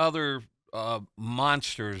any other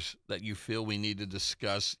monsters that you feel we need to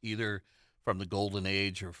discuss, either from the Golden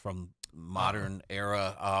Age or from modern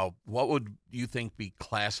era? What would you think be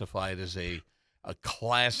classified as a a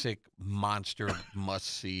classic monster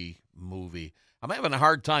must-see movie. I'm having a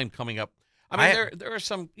hard time coming up. I mean, there are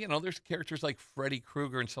some, there's characters like Freddy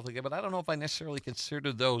Krueger and stuff like that, but I don't know if I necessarily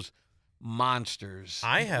consider those monsters.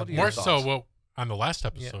 I have What are your More thoughts? so, well, on the last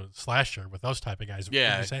episode, slasher with those type of guys. What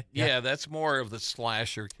did you say? Yeah, that's more of the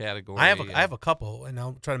slasher category. I have a couple, and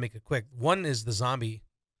I'll try to make it quick. One is the zombie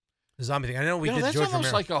thing. I know we did that's George almost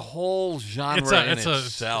Romero. like a whole genre in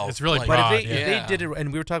itself. It's really Like, But broad. if they did it,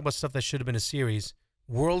 and we were talking about stuff that should have been a series,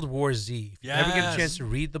 World War Z. If you ever get a Yes. chance to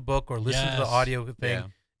read the book or listen to the Yes. audio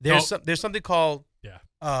thing, Yeah. there's something called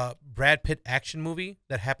Yeah. Brad Pitt action movie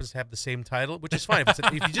that happens to have the same title, which is fine.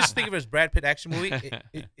 If you just think of it as Brad Pitt action movie,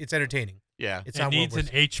 it's entertaining. Yeah. It's It not needs World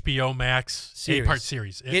an War Z. HBO Max Series. 8-part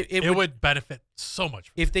series. It would benefit so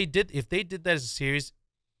much. If they did that as a series,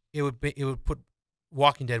 it would put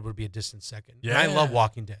Walking Dead would be a distant second. And I love Yeah.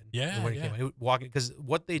 Walking Dead. Yeah, when it yeah. came out. Walking, because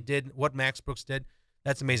what they did, what Max Brooks did,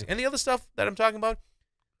 that's amazing. And the other stuff that I'm talking about,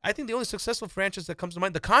 I think the only successful franchise that comes to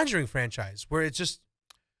mind, the Conjuring franchise, where it's just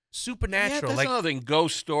supernatural. Yeah, that's like another thing.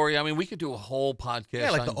 Ghost Story. I mean, we could do a whole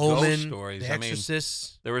podcast like on the ghost Omen, stories. The I mean,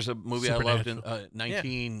 Exorcist. there was a movie I loved in Supernatural.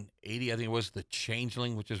 1980. I think it was The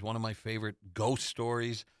Changeling, which is one of my favorite ghost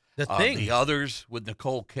stories. The Thing. The Others with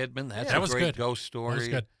Nicole Kidman. That's that a was great good. ghost story. That was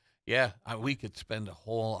good. Yeah, we could spend a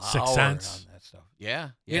whole Sixth hour Sense. on that stuff. Yeah,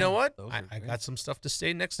 You know what? those I are great. got some stuff to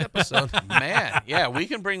say next episode. Man, yeah, we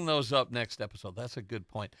can bring those up next episode. That's a good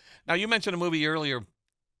point. Now, you mentioned a movie earlier.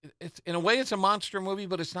 It's in a way, it's a monster movie,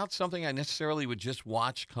 but it's not something I necessarily would just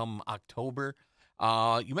watch come October.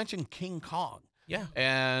 You mentioned King Kong, Yeah.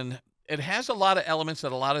 and it has a lot of elements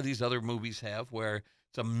that a lot of these other movies have, where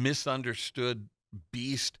it's a misunderstood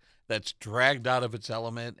beast that's dragged out of its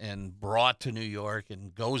element and brought to New York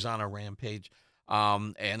and goes on a rampage.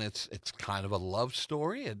 And it's kind of a love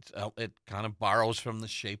story. It kind of borrows from The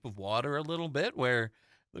Shape of Water a little bit, where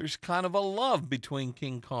there's kind of a love between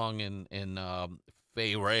King Kong and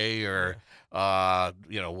Fay Ray, or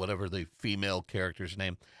whatever the female character's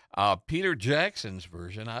name. Peter Jackson's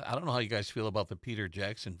version. I don't know how you guys feel about the Peter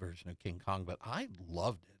Jackson version of King Kong, but I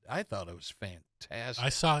loved it. I thought it was fantastic. I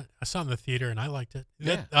saw it in the theater and I liked it.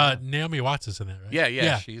 Yeah. Naomi Watts is in it, right?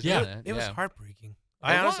 Yeah, she's in it. It was yeah. heartbreaking.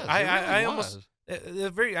 I'm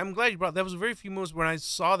glad you brought. There was very few moments when I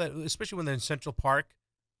saw that, especially when they're in Central Park,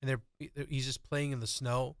 and he's just playing in the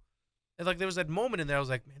snow, and like there was that moment in there. I was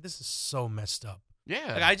like, man, this is so messed up.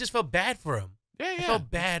 Yeah. Like I just felt bad for him. Yeah, I felt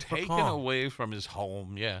bad for taken Kong. away from his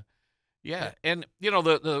home. Yeah. And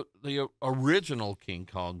the original King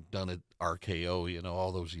Kong done at RKO,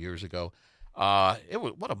 all those years ago.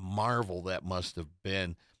 What a marvel that must have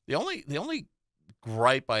been. The only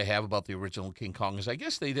gripe I have about the original King Kong is I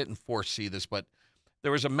guess they didn't foresee this, but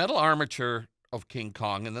there was a metal armature of King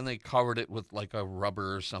Kong, and then they covered it with like a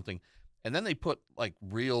rubber or something, and then they put like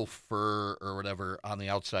real fur or whatever on the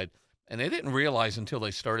outside. And they didn't realize until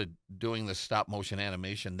they started doing the stop motion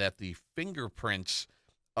animation that the fingerprints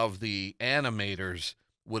of the animators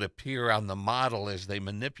would appear on the model as they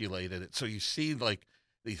manipulated it. So you see like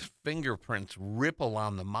these fingerprints ripple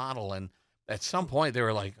on the model. And at some point they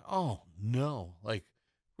were like, oh no, like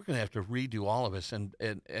we're going to have to redo all of this. And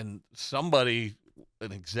somebody,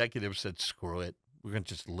 an executive said, screw it. We're going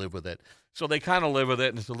to just live with it. So they kind of live with it,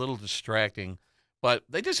 and it's a little distracting. But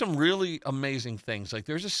they did some really amazing things. Like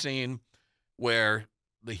there's a scene where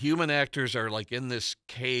the human actors are like in this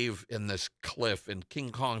cave in this cliff, and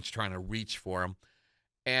King Kong's trying to reach for them.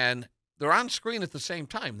 And they're on screen at the same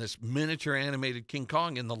time, this miniature animated King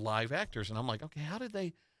Kong and the live actors. And I'm like, okay, how did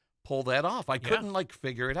they pull that off? I couldn't like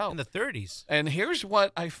figure it out. In the 30s. And here's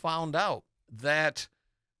what I found out, that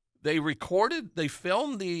they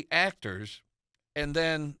filmed the actors and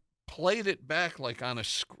then played it back like on a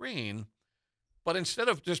screen. But instead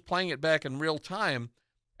of just playing it back in real time,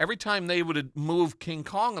 every time they would move King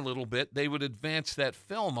Kong a little bit, they would advance that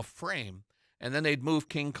film a frame. And then they'd move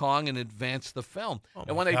King Kong and advance the film. Oh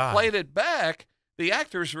and when my they God. played it back, the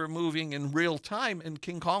actors were moving in real time, and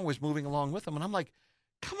King Kong was moving along with them. And I'm like,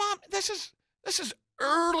 come on, this is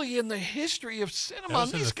early in the history of cinema. That was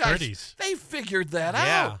And in these the guys, 30s. they figured that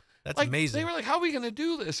Yeah, out. that's Like, amazing. They were like, how are we going to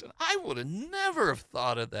do this? And I would have never have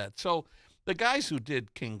thought of that. So the guys who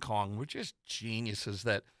did King Kong were just geniuses.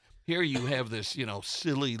 That here you have this,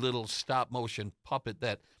 silly little stop motion puppet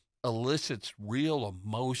that elicits real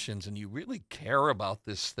emotions, and you really care about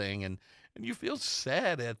this thing, and you feel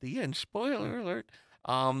sad at the end. Spoiler alert.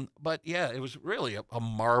 But yeah, it was really a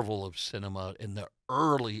marvel of cinema in the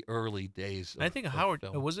early days. And I think of Howard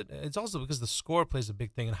film. was it. It's also because the score plays a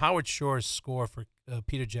big thing, and Howard Shore's score for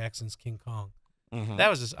Peter Jackson's King Kong. Mhm. That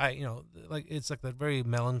was just like it's like that very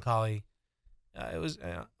melancholy It was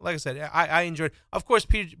like I said, I enjoyed. Of course,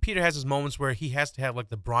 Peter has his moments where he has to have like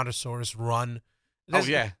the Brontosaurus run. Oh,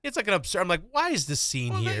 yeah. It's like an absurd. I'm like, why is this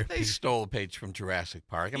scene Well, here? they stole a page from Jurassic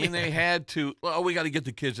Park. I mean, Yeah. they had to. Well, we got to get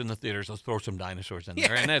the kids in the theaters. Let's throw some dinosaurs in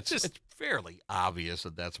there, Yeah, and it's fairly obvious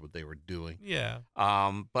that that's what they were doing. Yeah.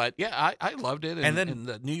 But yeah, I loved it, And then- and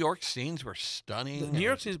the New York scenes were stunning. The and New it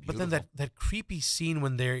York was City, but then beautiful. that creepy scene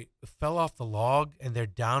when they fell off the log and they're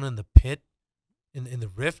down in the pit, in the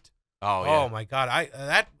rift. Oh yeah, my God!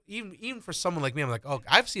 That even for someone like me, I'm like, oh,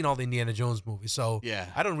 I've seen all the Indiana Jones movies, so yeah,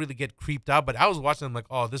 I don't really get creeped out. But I was watching them like,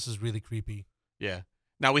 oh, this is really creepy. yeah.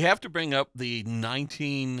 Now we have to bring up the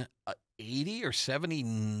 1980 or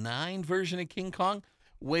 79 version of King Kong,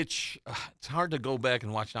 which it's hard to go back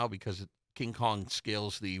and watch now because King Kong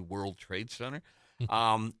scales the World Trade Center.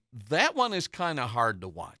 That one is kind of hard to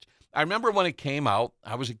watch. I remember when it came out.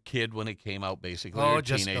 I was a kid when it came out, basically, or a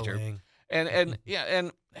Jessica teenager. Lange. And yeah,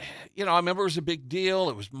 and I remember it was a big deal.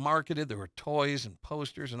 It was marketed. There were toys and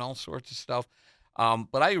posters and all sorts of stuff.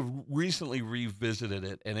 But I recently revisited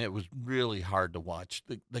it, and it was really hard to watch.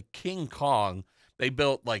 The King Kong, they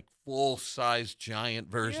built like full-size giant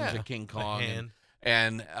versions of King the Kong, hand.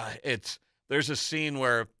 and there's a scene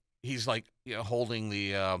where he's like holding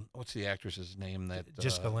the what's the actress's name that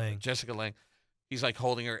Jessica Lange. Jessica Lange. He's like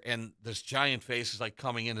holding her, and this giant face is like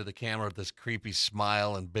coming into the camera with this creepy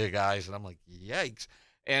smile and big eyes, and I'm like, yikes!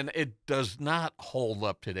 And it does not hold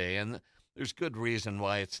up today, and there's good reason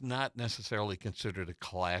why it's not necessarily considered a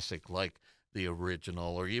classic like the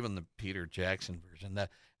original or even the Peter Jackson version. The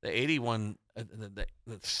 81, the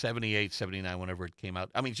 78, 79, whenever it came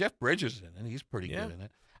out. I mean, Jeff Bridges is in it; he's pretty good in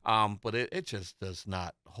it. But it just does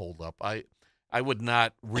not hold up. I would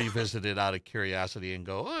not revisit it out of curiosity and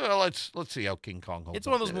go, well, let's see how King Kong holds up. It's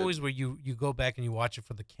one of those movies where you go back and you watch it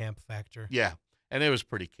for the camp factor. Yeah, and it was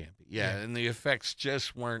pretty campy. Yeah, Yeah. and the effects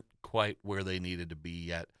just weren't quite where they needed to be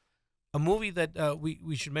yet. A movie that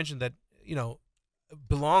we should mention that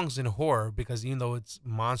belongs in horror because even though it's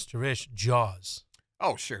monsterish, Jaws,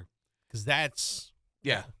 Oh, sure. because that's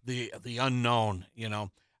Yeah, the unknown,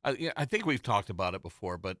 I think we've talked about it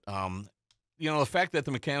before, but the fact that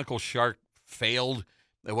the mechanical shark failed,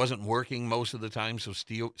 it wasn't working most of the time, so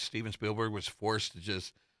Steven Spielberg was forced to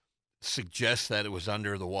just suggest that it was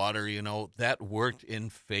under the water, that worked in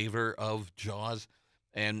favor of Jaws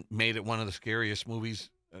and made it one of the scariest movies,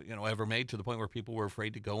 ever made, to the point where people were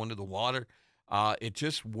afraid to go into the water. It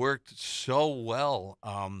just worked so well,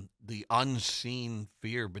 the unseen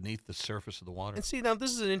fear beneath the surface of the water. And see, now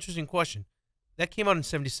this is an interesting question. That came out in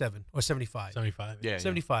 77 or 75. 75. Yeah,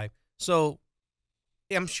 75. So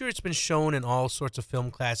I'm sure it's been shown in all sorts of film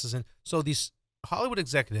classes. And so these Hollywood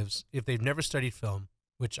executives, if they've never studied film,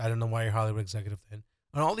 which I don't know why you're a Hollywood executive then,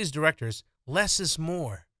 and all these directors, less is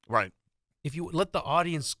more. Right. If you let the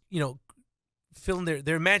audience, film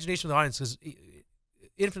their imagination of the audience is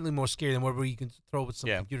infinitely more scary than whatever you can throw with some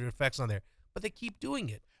computer effects on there. But they keep doing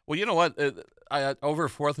it. Well, you know what? Over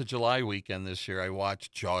 4th of July weekend this year, I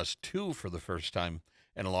watched Jaws 2 for the first time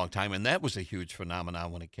in a long time, and that was a huge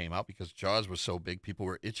phenomenon when it came out because Jaws was so big, people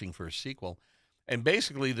were itching for a sequel. And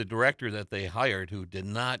basically, the director that they hired, who did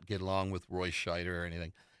not get along with Roy Scheider or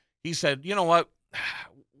anything, he said, you know what?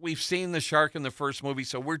 We've seen the shark in the first movie,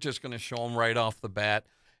 so we're just going to show him right off the bat.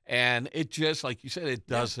 And it just, like you said, it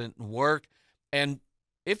doesn't work. And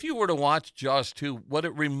if you were to watch Jaws 2, what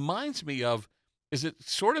it reminds me of is it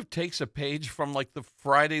sort of takes a page from like the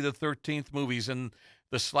Friday the 13th movies and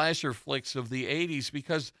the slasher flicks of the 80s,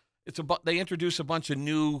 because they introduce a bunch of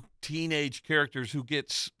new teenage characters who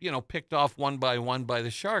gets, picked off one by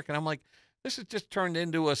the shark. And I'm like, this has just turned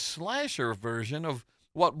into a slasher version of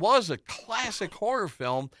what was a classic horror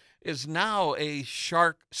film is now a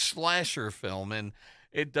shark slasher film. And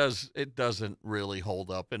it doesn't really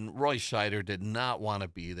hold up. And Roy Scheider did not want to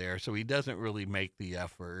be there, so he doesn't really make the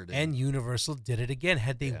effort. And Universal did it again.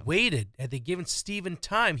 Had they waited, had they given Steven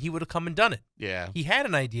time, he would have come and done it. Yeah. He had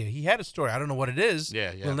an idea. He had a story. I don't know what it is.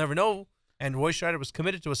 Yeah. We'll never know. And Roy Scheider was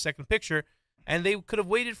committed to a second picture, and they could have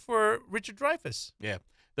waited for Richard Dreyfuss. Yeah.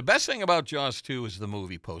 The best thing about Jaws 2 is the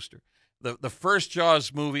movie poster. The first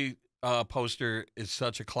Jaws movie poster is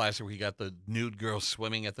such a classic where you got the nude girl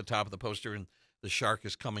swimming at the top of the poster and the shark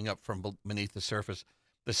is coming up from beneath the surface.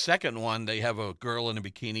 The second one, they have a girl in a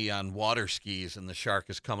bikini on water skis, and the shark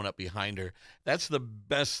is coming up behind her. That's the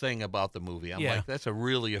best thing about the movie. I'm like, that's a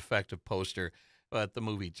really effective poster, but the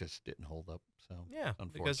movie just didn't hold up. So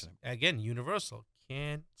unfortunate. Because again, Universal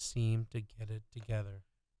can't seem to get it together.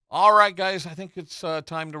 All right, guys, I think it's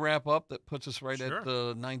time to wrap up. That puts us right Sure. at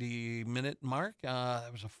the 90-minute mark.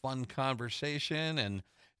 It was a fun conversation, and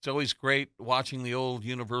It's always great watching the old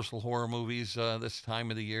Universal horror movies this time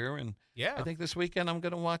of the year, and Yeah. I think this weekend I'm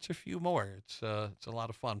going to watch a few more. It's a lot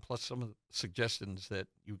of fun. Plus some of the suggestions that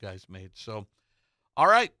you guys made. So, all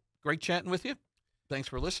right, great chatting with you. Thanks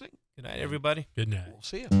for listening. Good night, everybody. Good night. We'll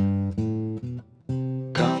see you.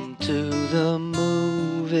 Come to the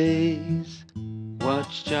movies,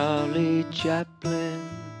 watch Charlie Chaplin,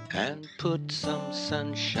 and put some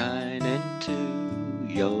sunshine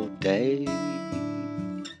into your day.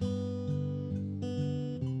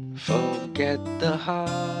 Forget the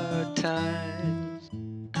hard times,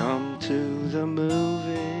 come to the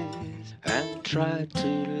movies, and try to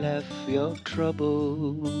laugh your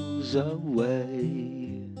troubles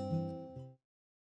away.